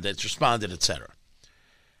candidates, and candidates responded, etc.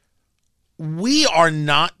 We are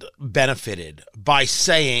not benefited by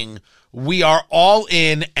saying we are all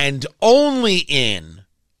in and only in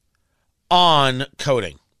on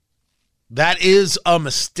coding. That is a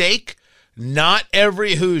mistake. Not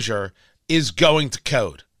every Hoosier is going to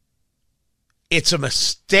code. it's a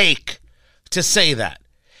mistake to say that.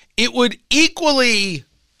 It would equally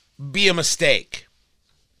be a mistake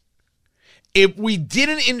if we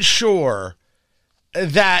didn't ensure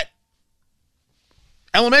that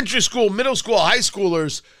elementary school, middle school, high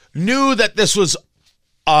schoolers knew that this was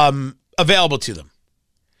available to them.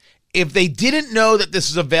 If they didn't know that this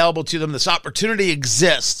is available to them, this opportunity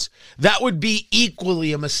exists, that would be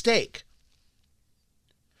equally a mistake.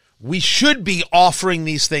 We should be offering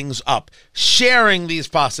these things up, sharing these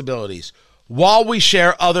possibilities, while we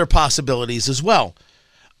share other possibilities as well.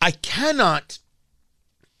 I cannot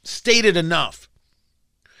state it enough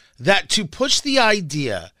that to push the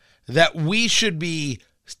idea that we should be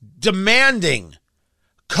demanding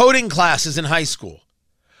coding classes in high school,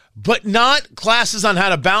 but not classes on how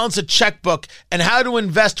to balance a checkbook and how to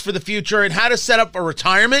invest for the future and how to set up a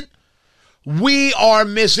retirement, we are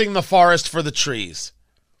missing the forest for the trees.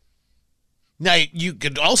 Now, you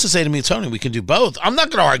could also say to me, Tony, we can do both. I'm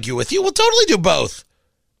not going to argue with you. We'll totally do both.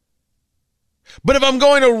 But if I'm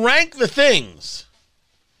going to rank the things,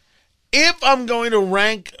 the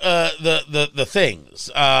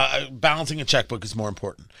things, balancing a checkbook is more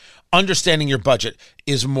important. Understanding your budget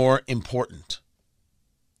is more important.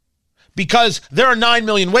 Because there are 9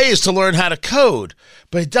 million ways to learn how to code,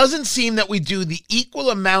 but it doesn't seem that we do the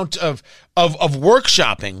equal amount of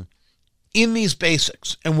workshopping in these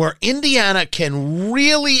basics. And where Indiana can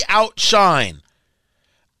really outshine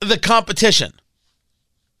the competition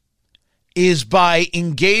is by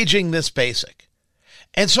engaging this basic.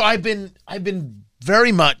 And so I've been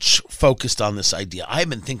very much focused on this idea. I've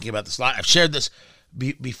been thinking about this a lot. I've shared this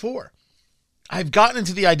before. I've gotten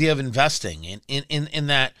into the idea of investing in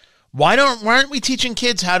that. Why aren't we teaching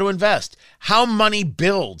kids how to invest? How money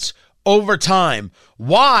builds over time?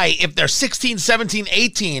 Why, if they're 16, 17,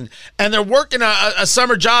 18, and they're working a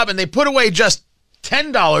summer job and they put away just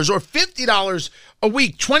 $10 or $50 a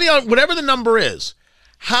week, $20, whatever the number is,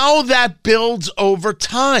 how that builds over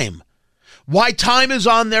time? Why time is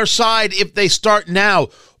on their side if they start now?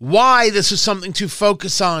 Why this is something to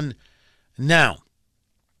focus on now?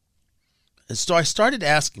 And so I started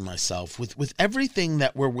asking myself, with everything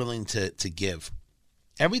that we're willing to give,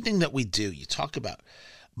 everything that we do, you talk about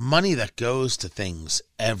money that goes to things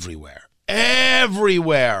everywhere.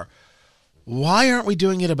 Why aren't we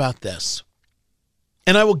doing it about this?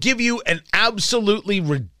 And I will give you an absolutely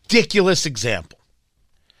ridiculous example.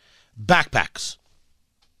 Backpacks.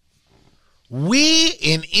 We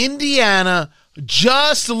in Indiana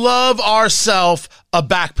just love ourselves a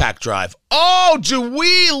backpack drive. Oh, do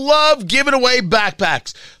we love giving away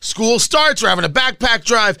backpacks. School starts, we're having a backpack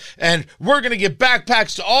drive, and we're going to give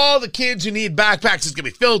backpacks to all the kids who need backpacks. It's going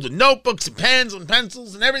to be filled with notebooks and pens and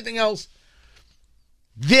pencils and everything else.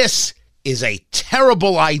 This is a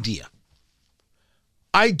terrible idea.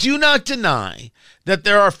 I do not deny that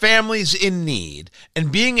there are families in need,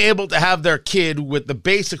 and being able to have their kid with the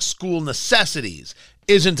basic school necessities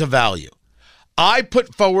isn't a value. I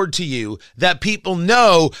put forward to you that people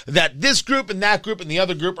know that this group and that group and the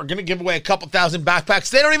other group are going to give away a couple thousand backpacks.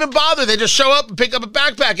 They don't even bother. They just show up and pick up a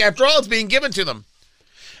backpack. After all, it's being given to them.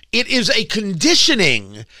 It is a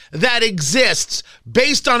conditioning that exists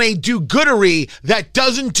based on a do-goodery that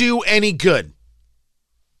doesn't do any good.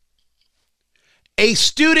 A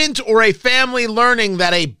student or a family learning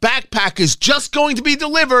that a backpack is just going to be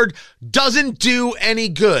delivered doesn't do any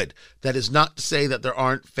good. That is not to say that there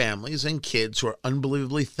aren't families and kids who are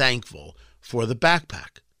unbelievably thankful for the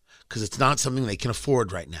backpack, because it's not something they can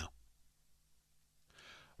afford right now.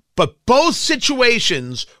 But both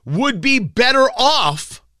situations would be better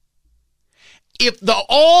off if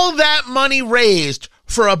all that money raised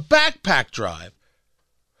for a backpack drive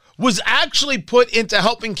was actually put into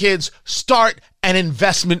helping kids start an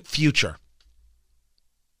investment future.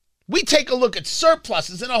 We take a look at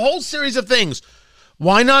surpluses and a whole series of things.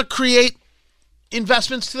 Why not create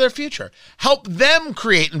investments to their future? Help them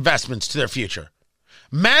create investments to their future.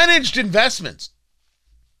 Managed investments.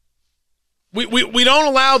 We don't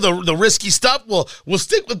allow the risky stuff. We'll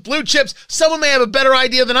stick with blue chips. Someone may have a better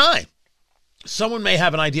idea than I. Someone may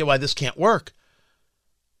have an idea why this can't work.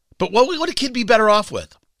 But what would a kid be better off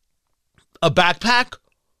with? A backpack?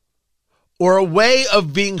 Or a way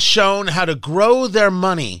of being shown how to grow their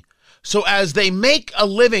money so as they make a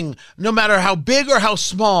living, no matter how big or how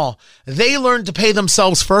small, they learn to pay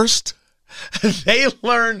themselves first. They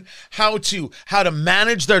learn how to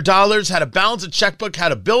manage their dollars, how to balance a checkbook, how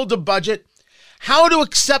to build a budget, how to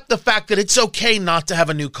accept the fact that it's okay not to have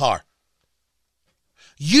a new car.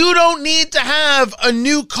 You don't need to have a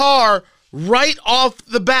new car right off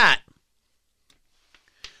the bat.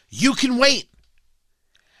 You can wait.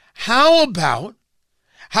 How about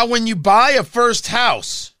how when you buy a first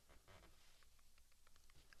house,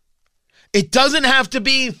 it doesn't have to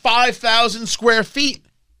be 5,000 square feet.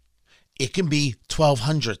 It can be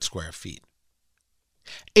 1,200 square feet.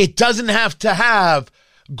 It doesn't have to have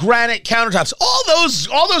granite countertops.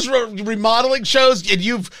 All those remodeling shows, and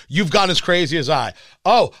you've gone as crazy as I.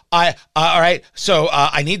 All right. So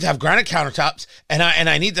I need to have granite countertops, and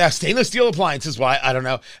I need to have stainless steel appliances. Why? I don't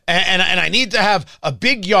know. And I need to have a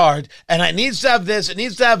big yard, and I need to have this. It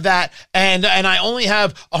needs to have that, and I only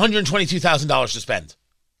have $122,000 to spend.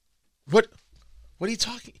 What are you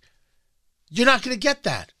talking? You're not going to get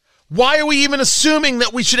that. Why are we even assuming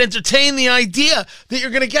that we should entertain the idea that you're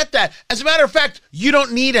going to get that? As a matter of fact, you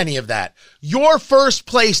don't need any of that. Your first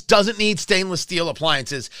place doesn't need stainless steel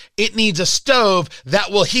appliances. It needs a stove that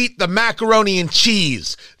will heat the macaroni and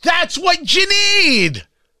cheese. That's what you need.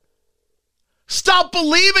 Stop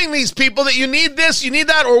believing these people that you need this, you need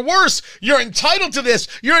that, or worse, you're entitled to this,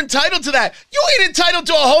 you're entitled to that. You ain't entitled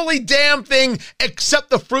to a holy damn thing except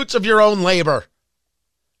the fruits of your own labor.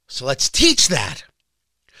 So let's teach that.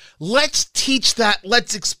 Let's teach that.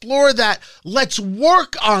 Let's explore that. Let's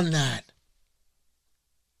work on that.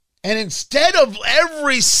 And instead of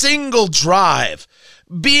every single drive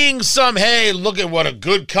being some, hey, look at what a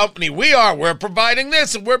good company we are. We're providing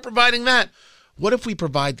this and we're providing that. What if we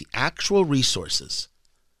provide the actual resources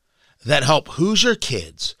that help Hoosier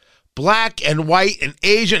kids, black and white and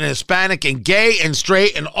Asian and Hispanic and gay and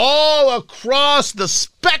straight and all across the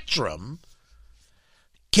spectrum,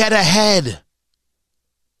 get ahead?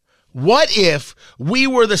 What if we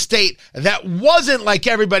were the state that wasn't like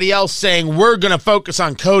everybody else saying we're going to focus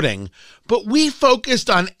on coding, but we focused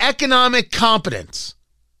on economic competence?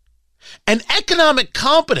 And economic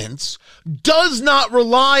competence does not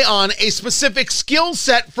rely on a specific skill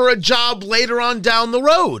set for a job later on down the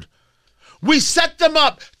road. We set them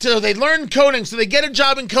up till they learn coding, so they get a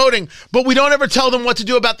job in coding, but we don't ever tell them what to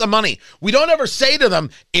do about the money. We don't ever say to them,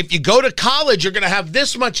 if you go to college, you're going to have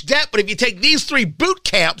this much debt, but if you take these 3 boot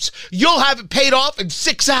camps, you'll have it paid off in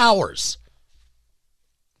 6 hours.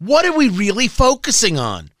 What are we really focusing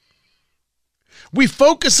on? We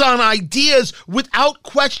focus on ideas without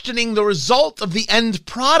questioning the result of the end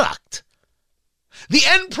product. The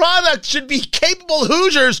end product should be capable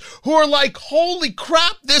Hoosiers who are like, holy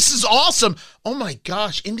crap, this is awesome. Oh my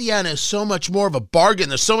gosh, Indiana is so much more of a bargain.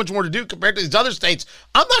 There's so much more to do compared to these other states.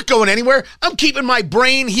 I'm not going anywhere. I'm keeping my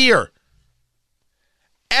brain here.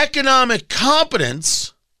 Economic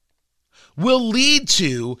competence will lead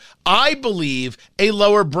to, I believe, a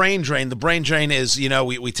lower brain drain. The brain drain is,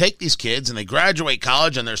 we take these kids and they graduate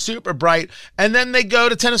college and they're super bright, and then they go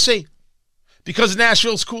to Tennessee because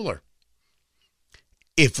Nashville's cooler.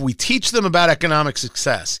 If we teach them about economic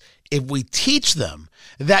success, if we teach them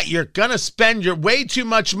that you're going to spend your way too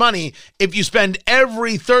much money if you spend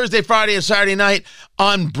every Thursday, Friday, and Saturday night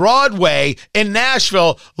on Broadway in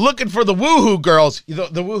Nashville looking for the woohoo girls.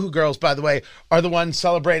 The woohoo girls, by the way, are the ones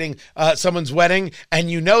celebrating someone's wedding,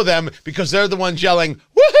 and you know them because they're the ones yelling,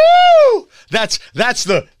 woohoo! That's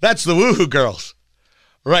the woohoo girls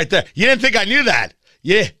right there. You didn't think I knew that?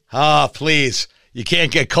 Yeah. Oh, please. You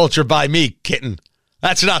can't get culture by me, kitten.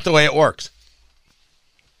 That's not the way it works.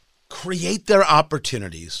 Create their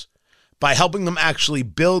opportunities by helping them actually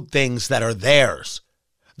build things that are theirs.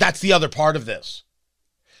 That's the other part of this.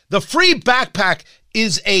 The free backpack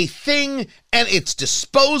is a thing, and it's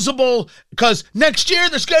disposable because next year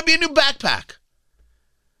there's going to be a new backpack.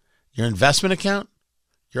 Your investment account,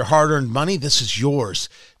 your hard-earned money, this is yours.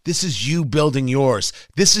 This is you building yours.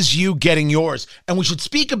 This is you getting yours. And we should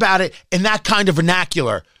speak about it in that kind of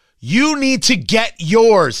vernacular. You need to get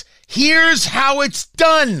yours. Here's how it's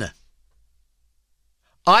done.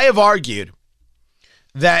 I have argued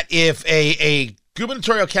that if a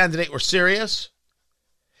gubernatorial candidate were serious,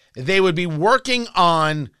 they would be working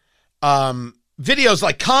on videos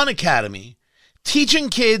like Khan Academy, teaching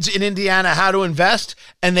kids in Indiana how to invest,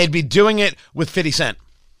 and they'd be doing it with 50 Cent.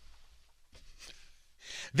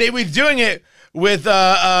 They'd be doing it with,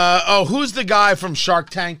 who's the guy from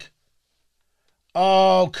Shark Tank?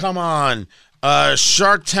 Oh, come on.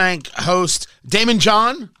 Shark Tank host Damon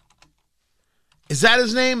John? Is that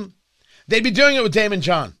his name? They'd be doing it with Damon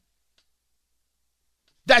John.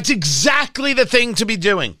 That's exactly the thing to be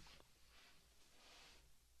doing.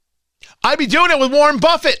 I'd be doing it with Warren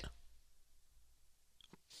Buffett.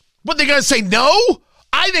 What, they're going to say no?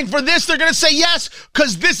 I think for this, they're going to say yes,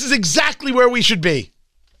 because this is exactly where we should be.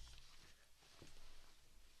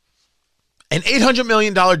 An $800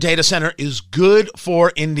 million data center is good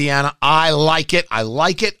for Indiana. I like it. I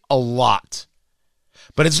like it a lot.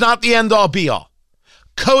 But it's not the end-all, be-all.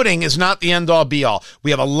 coding is not the end-all, be-all.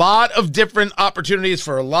 We have a lot of different opportunities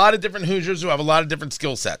for a lot of different Hoosiers who have a lot of different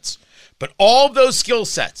skill sets. But all of those skill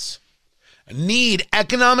sets need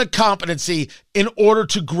economic competency in order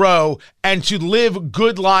to grow and to live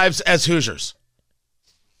good lives as Hoosiers.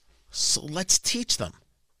 So let's teach them.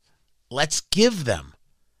 Let's give them.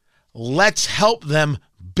 Let's help them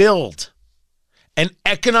build an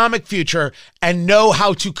economic future and know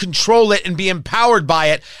how to control it and be empowered by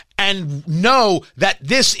it and know that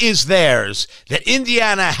this is theirs, that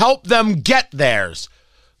Indiana helped them get theirs.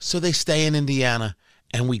 So they stay in Indiana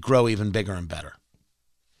and we grow even bigger and better.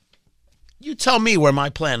 You tell me where my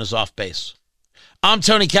plan is off base. I'm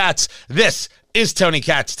Tony Katz. This is Tony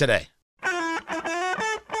Katz Today.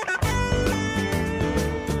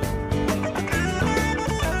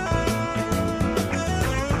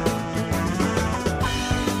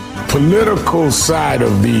 Political side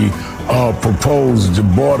of the proposed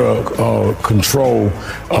border control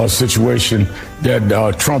situation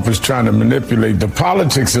that Trump is trying to manipulate. The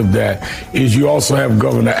politics of that is you also have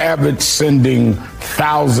Governor Abbott sending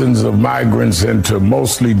thousands of migrants into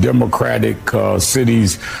mostly Democratic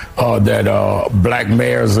cities that black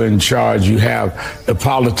mayors are in charge. You have the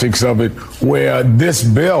politics of it where this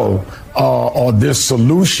bill or this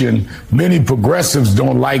solution, many progressives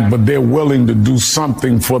don't like, but they're willing to do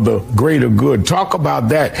something for the greater good. Talk about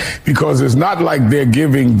that, because it's not like they're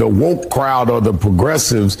giving the woke crowd or the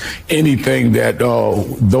progressives anything that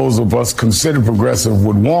those of us considered progressive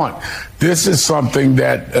would want. This is something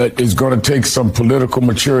that is going to take some political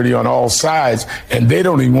maturity on all sides, and they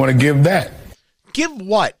don't even want to give that. Give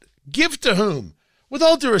what? Give to whom? With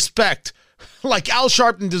all due respect, like Al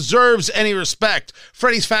Sharpton deserves any respect.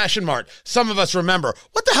 Freddie's Fashion Mart, some of us remember.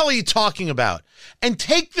 What the hell are you talking about? And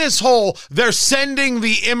take this whole, they're sending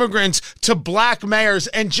the immigrants to black mayors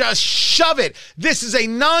and just shove it. This is a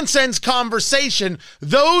nonsense conversation.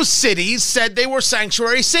 Those cities said they were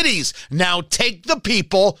sanctuary cities. Now take the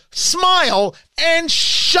people, smile, and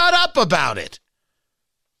shut up about it.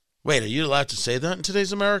 Wait, are you allowed to say that in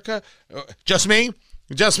today's America? Just me?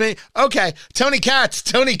 Just me? Okay. Tony Katz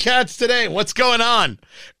Today. What's going on?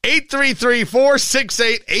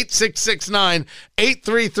 833-468-8669.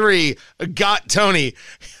 833-GOT-TONY.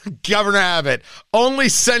 Governor Abbott only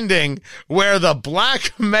sending where the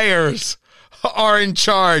black mayors are in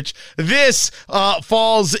charge. This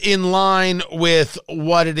falls in line with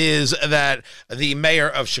what it is that the mayor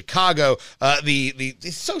of Chicago, the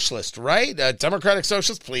socialist, right? Democratic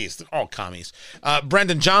socialist, please, they're all commies.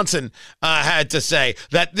 Brendan Johnson had to say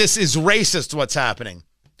that this is racist, what's happening.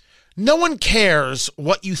 No one cares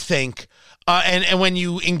what you think, and when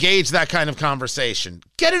you engage that kind of conversation.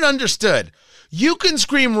 Get it understood. You can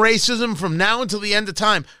scream racism from now until the end of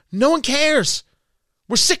time. No one cares.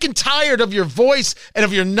 We're sick and tired of your voice and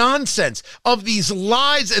of your nonsense, of these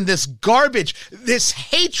lies and this garbage, this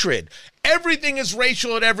hatred. Everything is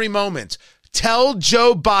racial at every moment. Tell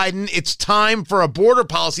Joe Biden it's time for a border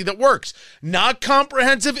policy that works. Not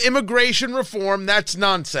comprehensive immigration reform, that's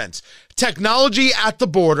nonsense. Technology at the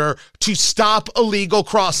border to stop illegal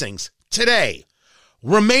crossings. Today.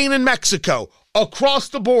 Remain in Mexico, across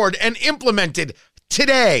the board and implemented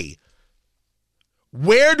today.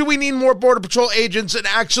 Where do we need more Border Patrol agents and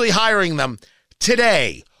actually hiring them?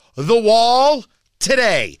 Today. The wall?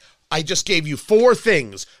 Today. I just gave you 4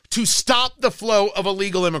 things to stop the flow of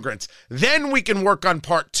illegal immigrants. Then we can work on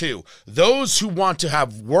part 2. Those who want to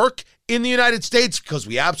have work in the United States, because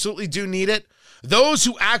we absolutely do need it. Those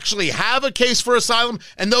who actually have a case for asylum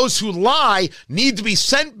and those who lie need to be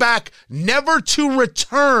sent back, never to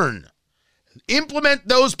return. Implement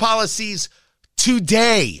those policies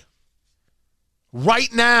today.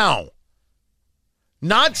 Right now.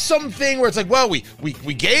 Not something where it's like, well, we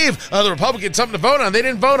gave the Republicans something to vote on. They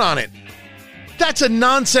didn't vote on it. That's a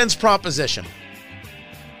nonsense proposition.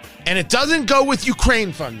 And it doesn't go with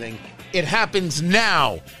Ukraine funding. It happens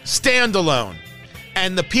now, standalone.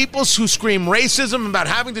 And the people who scream racism about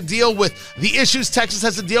having to deal with the issues Texas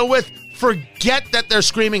has to deal with, forget that they're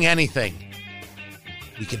screaming anything.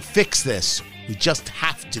 We can fix this. We just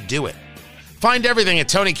have to do it. Find everything at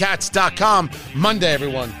TonyKatz.com. Monday,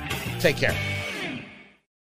 everyone. Take care.